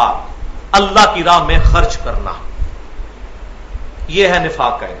 انفاق، اللہ کی راہ میں خرچ کرنا، یہ ہے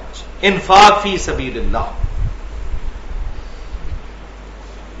نفاق کا علاج. انفاق فی سبیل اللہ.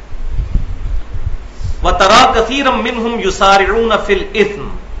 وَتَرَى كَثِيرًا مِّنْهُمْ يُسَارِعُونَ فِي الْإِثْمِ.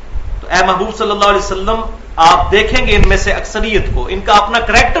 تو اے محبوب صلی اللہ علیہ وسلم، آپ دیکھیں گے ان میں سے اکثریت کو، ان کا اپنا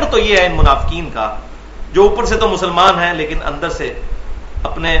کریکٹر تو یہ ہے ان منافقین کا، جو اوپر سے تو مسلمان ہیں لیکن اندر سے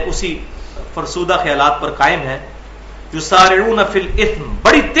اپنے اسی فرسودہ خیالات پر قائم ہیں. یسارعون فی الاثم،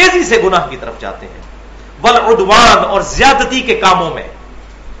 بڑی تیزی سے گناہ کی طرف جاتے ہیں. والعدوان، اور زیادتی کے کاموں میں.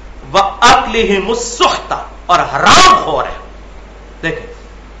 واکلہم السحت، اور حرام خور ہے. دیکھیں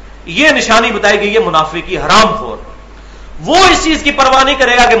یہ نشانی بتائی گئی ہے منافق کی، حرام خور. وہ اس چیز کی پرواہ نہیں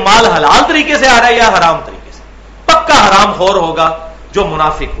کرے گا کہ مال حلال طریقے سے آ رہا ہے یا حرام طریقے سے، پکا حرام خور ہوگا جو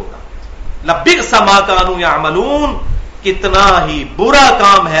منافق ہوگا. لبئس ما کانوا یعملون، کتنا ہی برا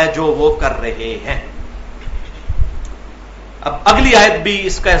کام ہے جو وہ کر رہے ہیں. اب اگلی آیت بھی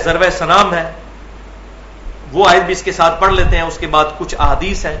اس کا ضرب سنام ہے، وہ آیت بھی اس کے ساتھ پڑھ لیتے ہیں. اس کے بعد کچھ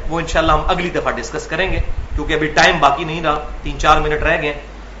احادیث ہیں، وہ انشاءاللہ ہم اگلی دفعہ ڈسکس کریں گے، کیونکہ ابھی ٹائم باقی نہیں رہا، 3-4 منٹ رہ گئے.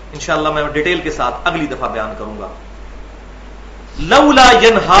 انشاءاللہ میں ڈیٹیل کے ساتھ اگلی دفعہ بیان کروں گا. لولا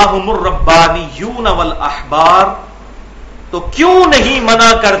ینہاہم الربانیون والاحبار، تو کیوں نہیں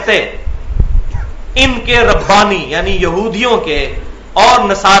منع کرتے ان کے ربانی یعنی یہودیوں کے اور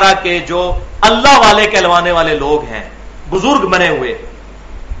نصارہ کے جو اللہ والے کہلوانے والے لوگ ہیں، بزرگ بنے ہوئے،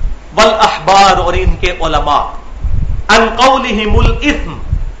 والاحبار، اور ان کے علماء، عن قولہم الاثم،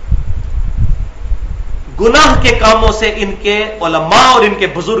 گناہ کے کاموں سے ان کے علماء اور ان کے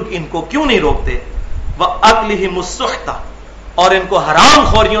بزرگ ان کو کیوں نہیں روکتے. واکلہم السحت، اور ان کو حرام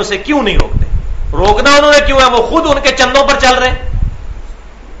خوریوں سے کیوں نہیں روکتے. روکنا انہوں نے کیوں ہے؟ وہ خود ان کے چندوں پر چل رہے ہیں.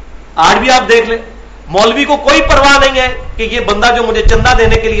 آج بھی آپ دیکھ لیں، مولوی کو کوئی پرواہ نہیں ہے کہ یہ بندہ جو مجھے چندہ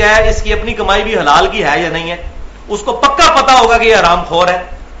دینے کے لیے آیا ہے، اس کی اپنی کمائی بھی حلال کی ہے یا نہیں ہے. اس کو پکا پتا ہوگا کہ یہ حرام خور ہے،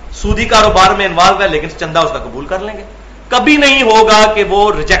 سودی کاروبار میں انوالو ہے، لیکن چندہ اس کا قبول کر لیں گے. کبھی نہیں ہوگا کہ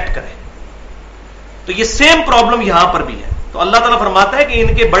وہ ریجیکٹ کرے. تو یہ سیم پرابلم یہاں پر بھی ہے. تو اللہ تعالیٰ فرماتا ہے کہ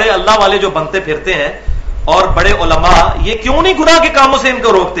ان کے بڑے اللہ والے جو بنتے پھرتے ہیں اور بڑے علماء، یہ کیوں نہیں گناہ کے کاموں سے ان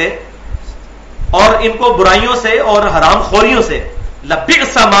کو روکتے اور ان کو برائیوں سے اور حرام خوریوں سے.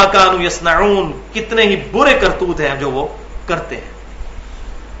 لبئس ما کانوا یصنعون، کتنے ہی برے کرتوت ہیں جو وہ کرتے ہیں.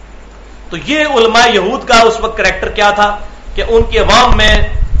 تو یہ علماء یہود کا اس وقت کریکٹر کیا تھا کہ ان کی عوام میں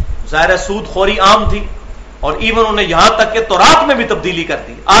ظاہر سود خوری عام تھی، اور ایون انہوں نے یہاں تک کہ تورات میں بھی تبدیلی کر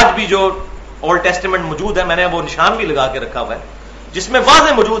دی. آج بھی جو اولڈ ٹیسٹمنٹ موجود ہے، میں نے وہ نشان بھی لگا کے رکھا ہوا ہے، جس میں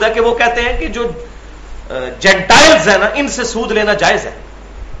واضح موجود ہے کہ وہ کہتے ہیں کہ جو جینٹائلز ہیں نا، ان سے سود لینا جائز ہے،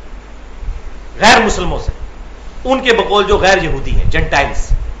 غیر مسلموں سے، ان کے بقول جو غیر یہودی ہیں، جینٹائلز.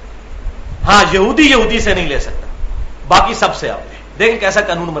 ہاں یہودی سے نہیں لے سکتا، باقی سب سے آپ لیں. دیکھیں کیسا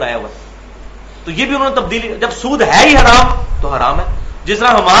قانون بنایا ہوا ہے. تو یہ بھی انہوں نے تبدیلی، جب سود ہے ہی حرام تو حرام ہے. جس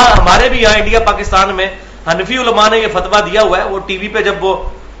طرح ہمارے بھی یہاں انڈیا پاکستان میں حنفی علماء نے یہ فتویٰ دیا ہوا ہے. وہ ٹی وی پہ جب وہ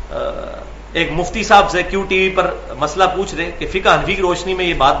ایک مفتی صاحب سے کیوں ٹی وی پر مسئلہ پوچھ رہے کہ فقہ حنفی کی روشنی میں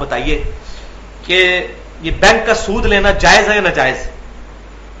یہ بات بتائیے کہ یہ بینک کا سود لینا جائز ہے یا ناجائز.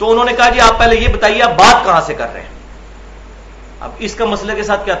 تو انہوں نے کہا جی آپ پہلے یہ بتائیے آپ بات کہاں سے کر رہے ہیں. اب اس کا مسئلے کے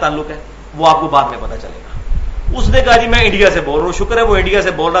ساتھ کیا تعلق ہے وہ آپ کو بعد میں پتا چلے گا. اس نے کہا جی میں انڈیا سے بول رہا ہوں. شکر ہے وہ انڈیا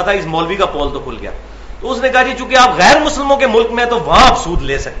سے بول رہا تھا، اس مولوی کا پول تو کھل گیا. تو اس نے کہا جی چونکہ آپ غیر مسلموں کے ملک میں تو وہاں آپ سود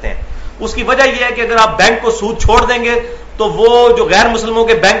لے سکتے ہیں. اس کی وجہ یہ ہے کہ اگر آپ بینک کو سود چھوڑ دیں گے تو وہ جو غیر مسلموں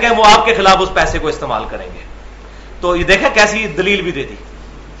کے بینک ہیں وہ آپ کے خلاف اس پیسے کو استعمال کریں گے. تو یہ دیکھا کیسی دلیل بھی دے دی.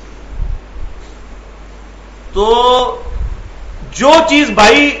 تو جو چیز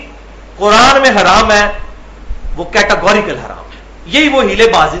بھائی قرآن میں حرام ہے وہ کیٹاگوریکل حرام ہے. یہی وہ ہیلے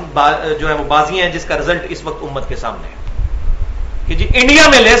بازی جو ہے وہ بازی ہیں جس کا رزلٹ اس وقت امت کے سامنے ہے کہ جی انڈیا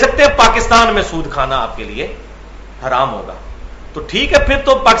میں لے سکتے ہیں، پاکستان میں سود کھانا آپ کے لیے حرام ہوگا. تو ٹھیک ہے، پھر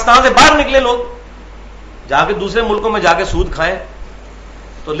تو پاکستان سے باہر نکلے لوگ. جا کے دوسرے ملکوں میں جا کے سود کھائیں.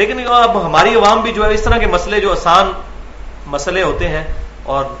 تو لیکن اب ہماری عوام بھی جو ہے اس طرح کے مسئلے جو آسان مسئلے ہوتے ہیں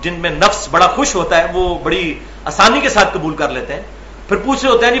اور جن میں نفس بڑا خوش ہوتا ہے وہ بڑی آسانی کے ساتھ قبول کر لیتے ہیں. پھر پوچھ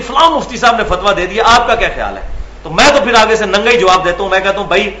رہے ہوتے ہیں جی فلاں مفتی صاحب نے فتویٰ دے دیا, آپ کا کیا خیال ہے؟ تو میں تو پھر آگے سے ننگا ہی جواب دیتا ہوں. میں کہتا ہوں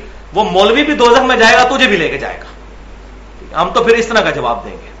بھائی وہ مولوی بھی دوزخ میں جائے گا, تجھے بھی لے کے جائے گا. ہم تو پھر اس طرح کا جواب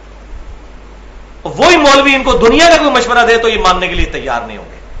دیں گے. وہی مولوی ان کو دنیا کا کوئی مشورہ دے تو یہ ماننے کے لیے تیار نہیں ہوں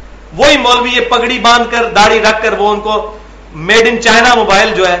گے. وہی مولوی یہ پگڑی باندھ کر داڑھی رکھ کر وہ ان کو میڈ ان چائنا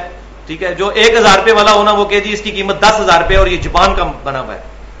موبائل جو ہے, ٹھیک ہے, جو 1000 روپے والا ہونا وہ کہ جی اس کی قیمت 10,000 روپے اور یہ جاپان کا بنا ہوا ہے,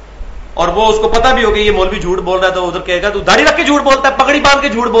 اور وہ اس کو پتا بھی ہو کہ یہ مولوی جھوٹ بول رہا ہے تو ادھر کہے گا تو داڑھی رکھ کے جھوٹ بولتا ہے, پگڑی باندھ کے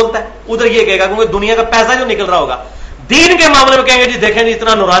جھوٹ بولتا ہے. ادھر یہ کہے گا کیونکہ دنیا کا پیسہ جو نکل رہا ہوگا. دین کے معاملے میں کہیں گے جی دیکھیں جی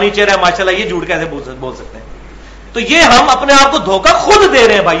اتنا نورانی چہرہ ہے ماشاءاللہ, یہ جھوٹ کیسے بول سکتے ہیں؟ تو یہ ہم اپنے آپ کو دھوکہ خود دے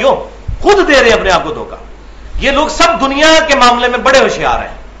رہے ہیں بھائیوں, خود دے رہے ہیں اپنے آپ کو دھوکہ. یہ لوگ سب دنیا کے معاملے میں بڑے ہوشیار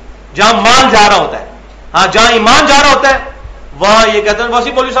ہیں. جہاں مان جا رہا ہوتا ہے, ہاں جہاں ایمان جا رہا ہوتا ہے وہاں یہ کہتے ہیں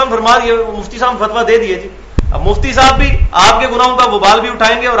واسی مولوی صاحب فرما دیے, مفتی صاحب فتویٰ دے دیے جی. اب مفتی صاحب بھی آپ کے گناہوں کا وبال بھی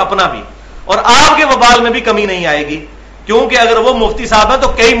اٹھائیں گے اور اپنا بھی, اور آپ کے وبال میں بھی کمی نہیں آئے گی. کیونکہ اگر وہ مفتی صاحب ہیں تو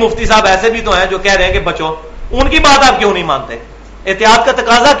کئی مفتی صاحب ایسے بھی تو ہیں جو کہہ رہے ہیں کہ بچو, ان کی بات آپ کیوں نہیں مانتے؟ احتیاط کا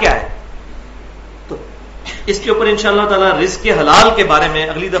تقاضا کیا ہے؟ تو اس کے اوپر انشاءاللہ تعالی رزق حلال کے بارے میں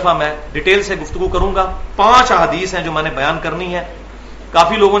اگلی دفعہ میں ڈیٹیل سے گفتگو کروں گا. 5 احادیث ہیں جو میں نے بیان کرنی ہے.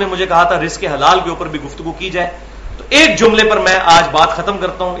 کافی لوگوں نے مجھے کہا تھا رزق حلال کے اوپر بھی گفتگو کی جائے, تو ایک جملے پر میں آج بات ختم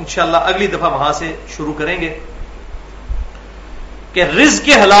کرتا ہوں. انشاءاللہ اگلی دفعہ وہاں سے شروع کریں گے کہ رزق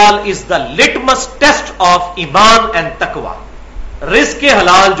حلال is the litmus test of ایمان اینڈ تقوی. رزق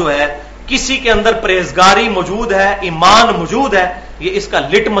حلال جو ہے کسی کے اندر پرہیزگاری موجود ہے, ایمان موجود ہے, یہ اس کا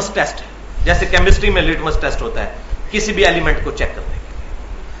لٹمس ٹیسٹ ہے. جیسے کیمسٹری میں لٹمس ٹیسٹ ہوتا ہے کسی بھی ایلیمنٹ کو چیک کرنے کے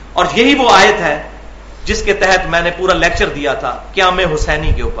لیے. اور یہی وہ آیت ہے جس کے تحت میں نے پورا لیکچر دیا تھا قیام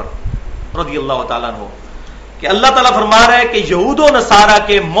حسینی کے اوپر رضی اللہ تعالیٰ عنہ, کہ اللہ تعالیٰ فرما رہا ہے کہ یہود و نصارہ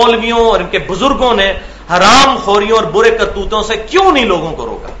کے مولویوں اور ان کے بزرگوں نے حرام خوریوں اور برے کرتوتوں سے کیوں نہیں لوگوں کو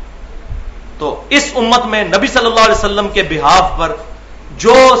روکا. تو اس امت میں نبی صلی اللہ علیہ وسلم کے بہاف پر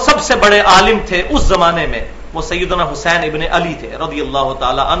جو سب سے بڑے عالم تھے اس زمانے میں وہ سیدنا حسین ابن علی تھے رضی اللہ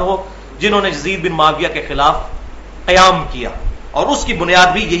تعالی عنہ, جنہوں نے یزید بن معاویہ کے خلاف قیام کیا, اور اس کی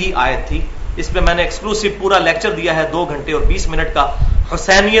بنیاد بھی یہی آیت تھی. اس پہ میں نے ایکسکلوسیو پورا لیکچر دیا ہے 2 گھنٹے اور 20 منٹ کا,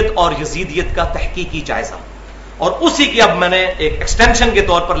 حسینیت اور یزیدیت کا تحقیقی جائزہ. اور اسی کی اب میں نے ایک ایکسٹینشن کے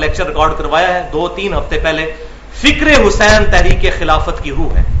طور پر لیکچر ریکارڈ کروایا ہے 2-3 ہفتے پہلے. فکر حسین تحریک خلافت کی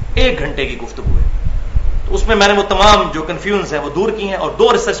روح ہے, 1 گھنٹے کی گفتگو ہے. تو اس میں نے وہ تمام جو کنفیوژن ہیں وہ دور کی ہیں, اور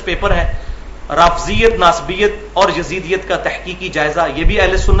 2 ریسرچ پیپر ہیں, رافضیت, ناسبیت اور یزیدیت کا تحقیقی جائزہ, یہ بھی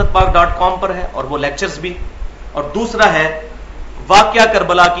اہل سنت پاک.com پر ہے, اور وہ لیکچرز بھی. اور دوسرا ہے واقعہ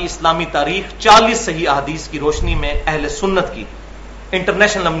کربلا کی اسلامی تاریخ 40 صحیح احادیث کی روشنی میں اہل سنت کی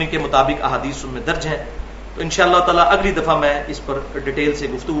انٹرنیشنل نمبر کے مطابق احادیث ان میں درج ہیں. تو انشاءاللہ تعالی اگلی دفعہ میں اس پر ڈیٹیل سے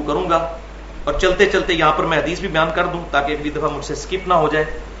گفتگو کروں گا. اور چلتے چلتے یہاں پر میں حدیث بھی بیان کر دوں تاکہ اگلی دفعہ مجھ سے سکپ نہ ہو جائے,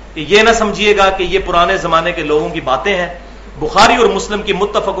 کہ یہ نہ سمجھیے گا کہ یہ پرانے زمانے کے لوگوں کی باتیں ہیں. بخاری اور مسلم کی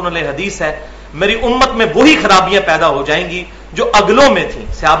متفق علیہ حدیث ہے, میری امت میں وہی خرابیاں پیدا ہو جائیں گی جو اگلوں میں تھیں.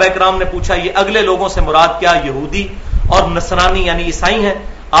 صحابہ کرام نے پوچھا یہ اگلے لوگوں سے مراد کیا یہودی اور نصرانی یعنی عیسائی ہیں؟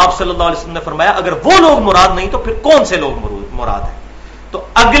 آپ صلی اللہ علیہ وسلم نے فرمایا اگر وہ لوگ مراد نہیں تو پھر کون سے لوگ مراد ہیں؟ تو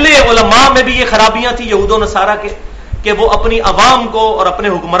اگلے علماء میں بھی یہ خرابیاں تھیں یہود و نصارہ کے, کہ وہ اپنی عوام کو اور اپنے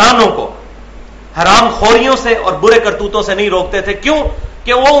حکمرانوں کو حرام خوریوں سے اور برے کرتوتوں سے نہیں روکتے تھے. کیوں؟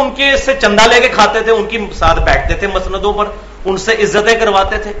 کہ وہ ان کے سے چندہ لے کے کھاتے تھے, ان کی ساتھ بیٹھتے تھے مسندوں پر, ان سے عزتیں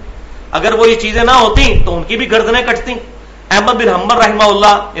کرواتے تھے. اگر وہ یہ چیزیں نہ ہوتی تو ان کی بھی گردنیں کٹتی. احمد بن حنبل رحمہ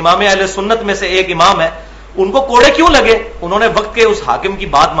اللہ امام اہل سنت میں سے ایک امام ہے, ان کو کوڑے کیوں لگے؟ انہوں نے وقت کے اس حاکم کی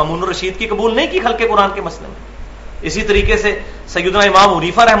بات مامون الرشید کی قبول نہیں کی خلق قرآن کے مسئلے میں. اسی طریقے سے سیدنا امام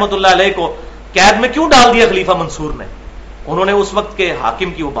حنیفہ رحمۃ اللہ علیہ کو قید میں کیوں ڈال دیا خلیفہ منصور نے؟ انہوں نے اس وقت کے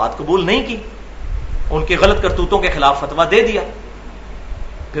حاکم کی وہ بات قبول نہیں کی, ان کے غلط کرتوتوں کے خلاف فتویٰ دے دیا,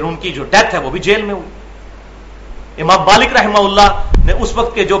 پھر ان کی جو ڈیتھ ہے وہ بھی جیل میں ہوئی. امام مالک رحمہ اللہ نے اس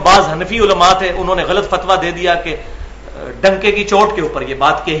وقت کے جو بعض حنفی علماء تھے انہوں نے غلط فتویٰ دے دیا کہ ڈنکے کی چوٹ کے اوپر یہ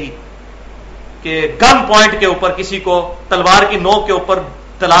بات کہی کہ گن پوائنٹ کے اوپر کسی کو تلوار کی نوک کے اوپر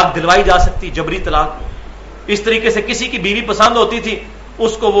طلاق دلوائی جا سکتی, جبری طلاق. اس طریقے سے کسی کی بیوی پسند ہوتی تھی,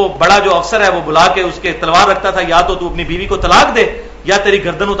 اس کو وہ بڑا جو افسر ہے وہ بلا کے اس کے تلوار رکھتا تھا, یا تو اپنی بیوی کو طلاق دے یا تیری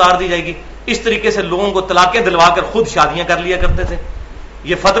گردن اتار دی جائے گی. اس طریقے سے لوگوں کو طلاقیں دلوا کر خود شادیاں کر لیا کرتے تھے.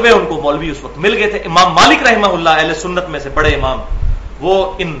 یہ فتوے ان کو مولوی اس وقت مل گئے تھے. امام مالک رحمہ اللہ اہل سنت میں سے بڑے امام, وہ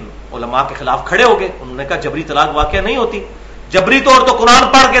ان علماء کے خلاف کھڑے ہو گئے. انہوں نے کہا جبری طلاق واقعہ نہیں ہوتی. جبری طور تو قرآن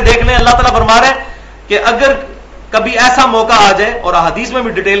پڑھ کے دیکھ لیں, اللہ تعالیٰ فرما رہے ہیں کہ اگر کبھی ایسا موقع آ جائے, اور حدیث میں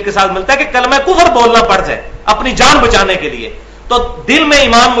بھی ڈیٹیل کے ساتھ ملتا ہے کہ کلمہ کفر بولنا پڑ جائے اپنی جان بچانے کے لیے, تو دل میں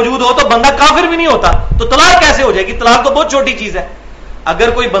ایمان موجود ہو تو بندہ کافر بھی نہیں ہوتا. تو طلاق کیسے ہو جائے گی؟ طلاق تو بہت چھوٹی چیز ہے. اگر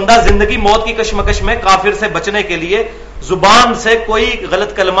کوئی بندہ زندگی موت کی کشمکش میں کافر سے بچنے کے لیے زبان سے کوئی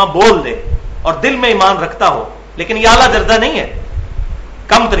غلط کلمہ بول دے اور دل میں ایمان رکھتا ہو، لیکن یہ اعلیٰ درجہ نہیں ہے،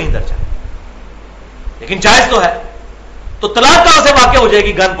 کم ترین درجہ، لیکن جائز تو ہے، تو طلاق کہاں سے واقع ہو جائے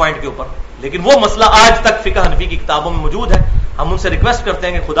گی؟ گن پوائنٹ کے اوپر. لیکن وہ مسئلہ آج تک فقہ حنفی کی کتابوں میں موجود ہے. ہم ان سے ریکویسٹ کرتے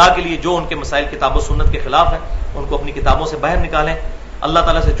ہیں کہ خدا کے لیے جو ان کے مسائل کتاب و سنت کے خلاف ہیں ان کو اپنی کتابوں سے باہر نکالیں. اللہ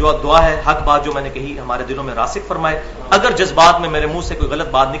تعالیٰ سے جو دعا ہے حق بات جو میں نے کہی ہمارے دلوں میں راسخ فرمائے. اگر جذبات میں میرے منہ سے کوئی غلط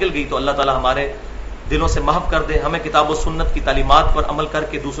بات نکل گئی تو اللہ تعالیٰ ہمارے دلوں سے محو کر دے. ہمیں کتاب و سنت کی تعلیمات پر عمل کر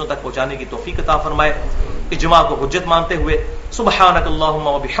کے دوسروں تک پہنچانے کی توفیق عطا فرمائے. اجماع کو حجت مانتے ہوئے سبحانک اللہم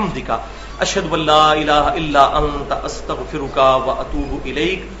و بحمدک اشہد ان لا الہ الا انت استغفرک و اتوب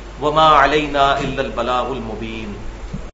الیک وما علینا الا البلاغ المبین.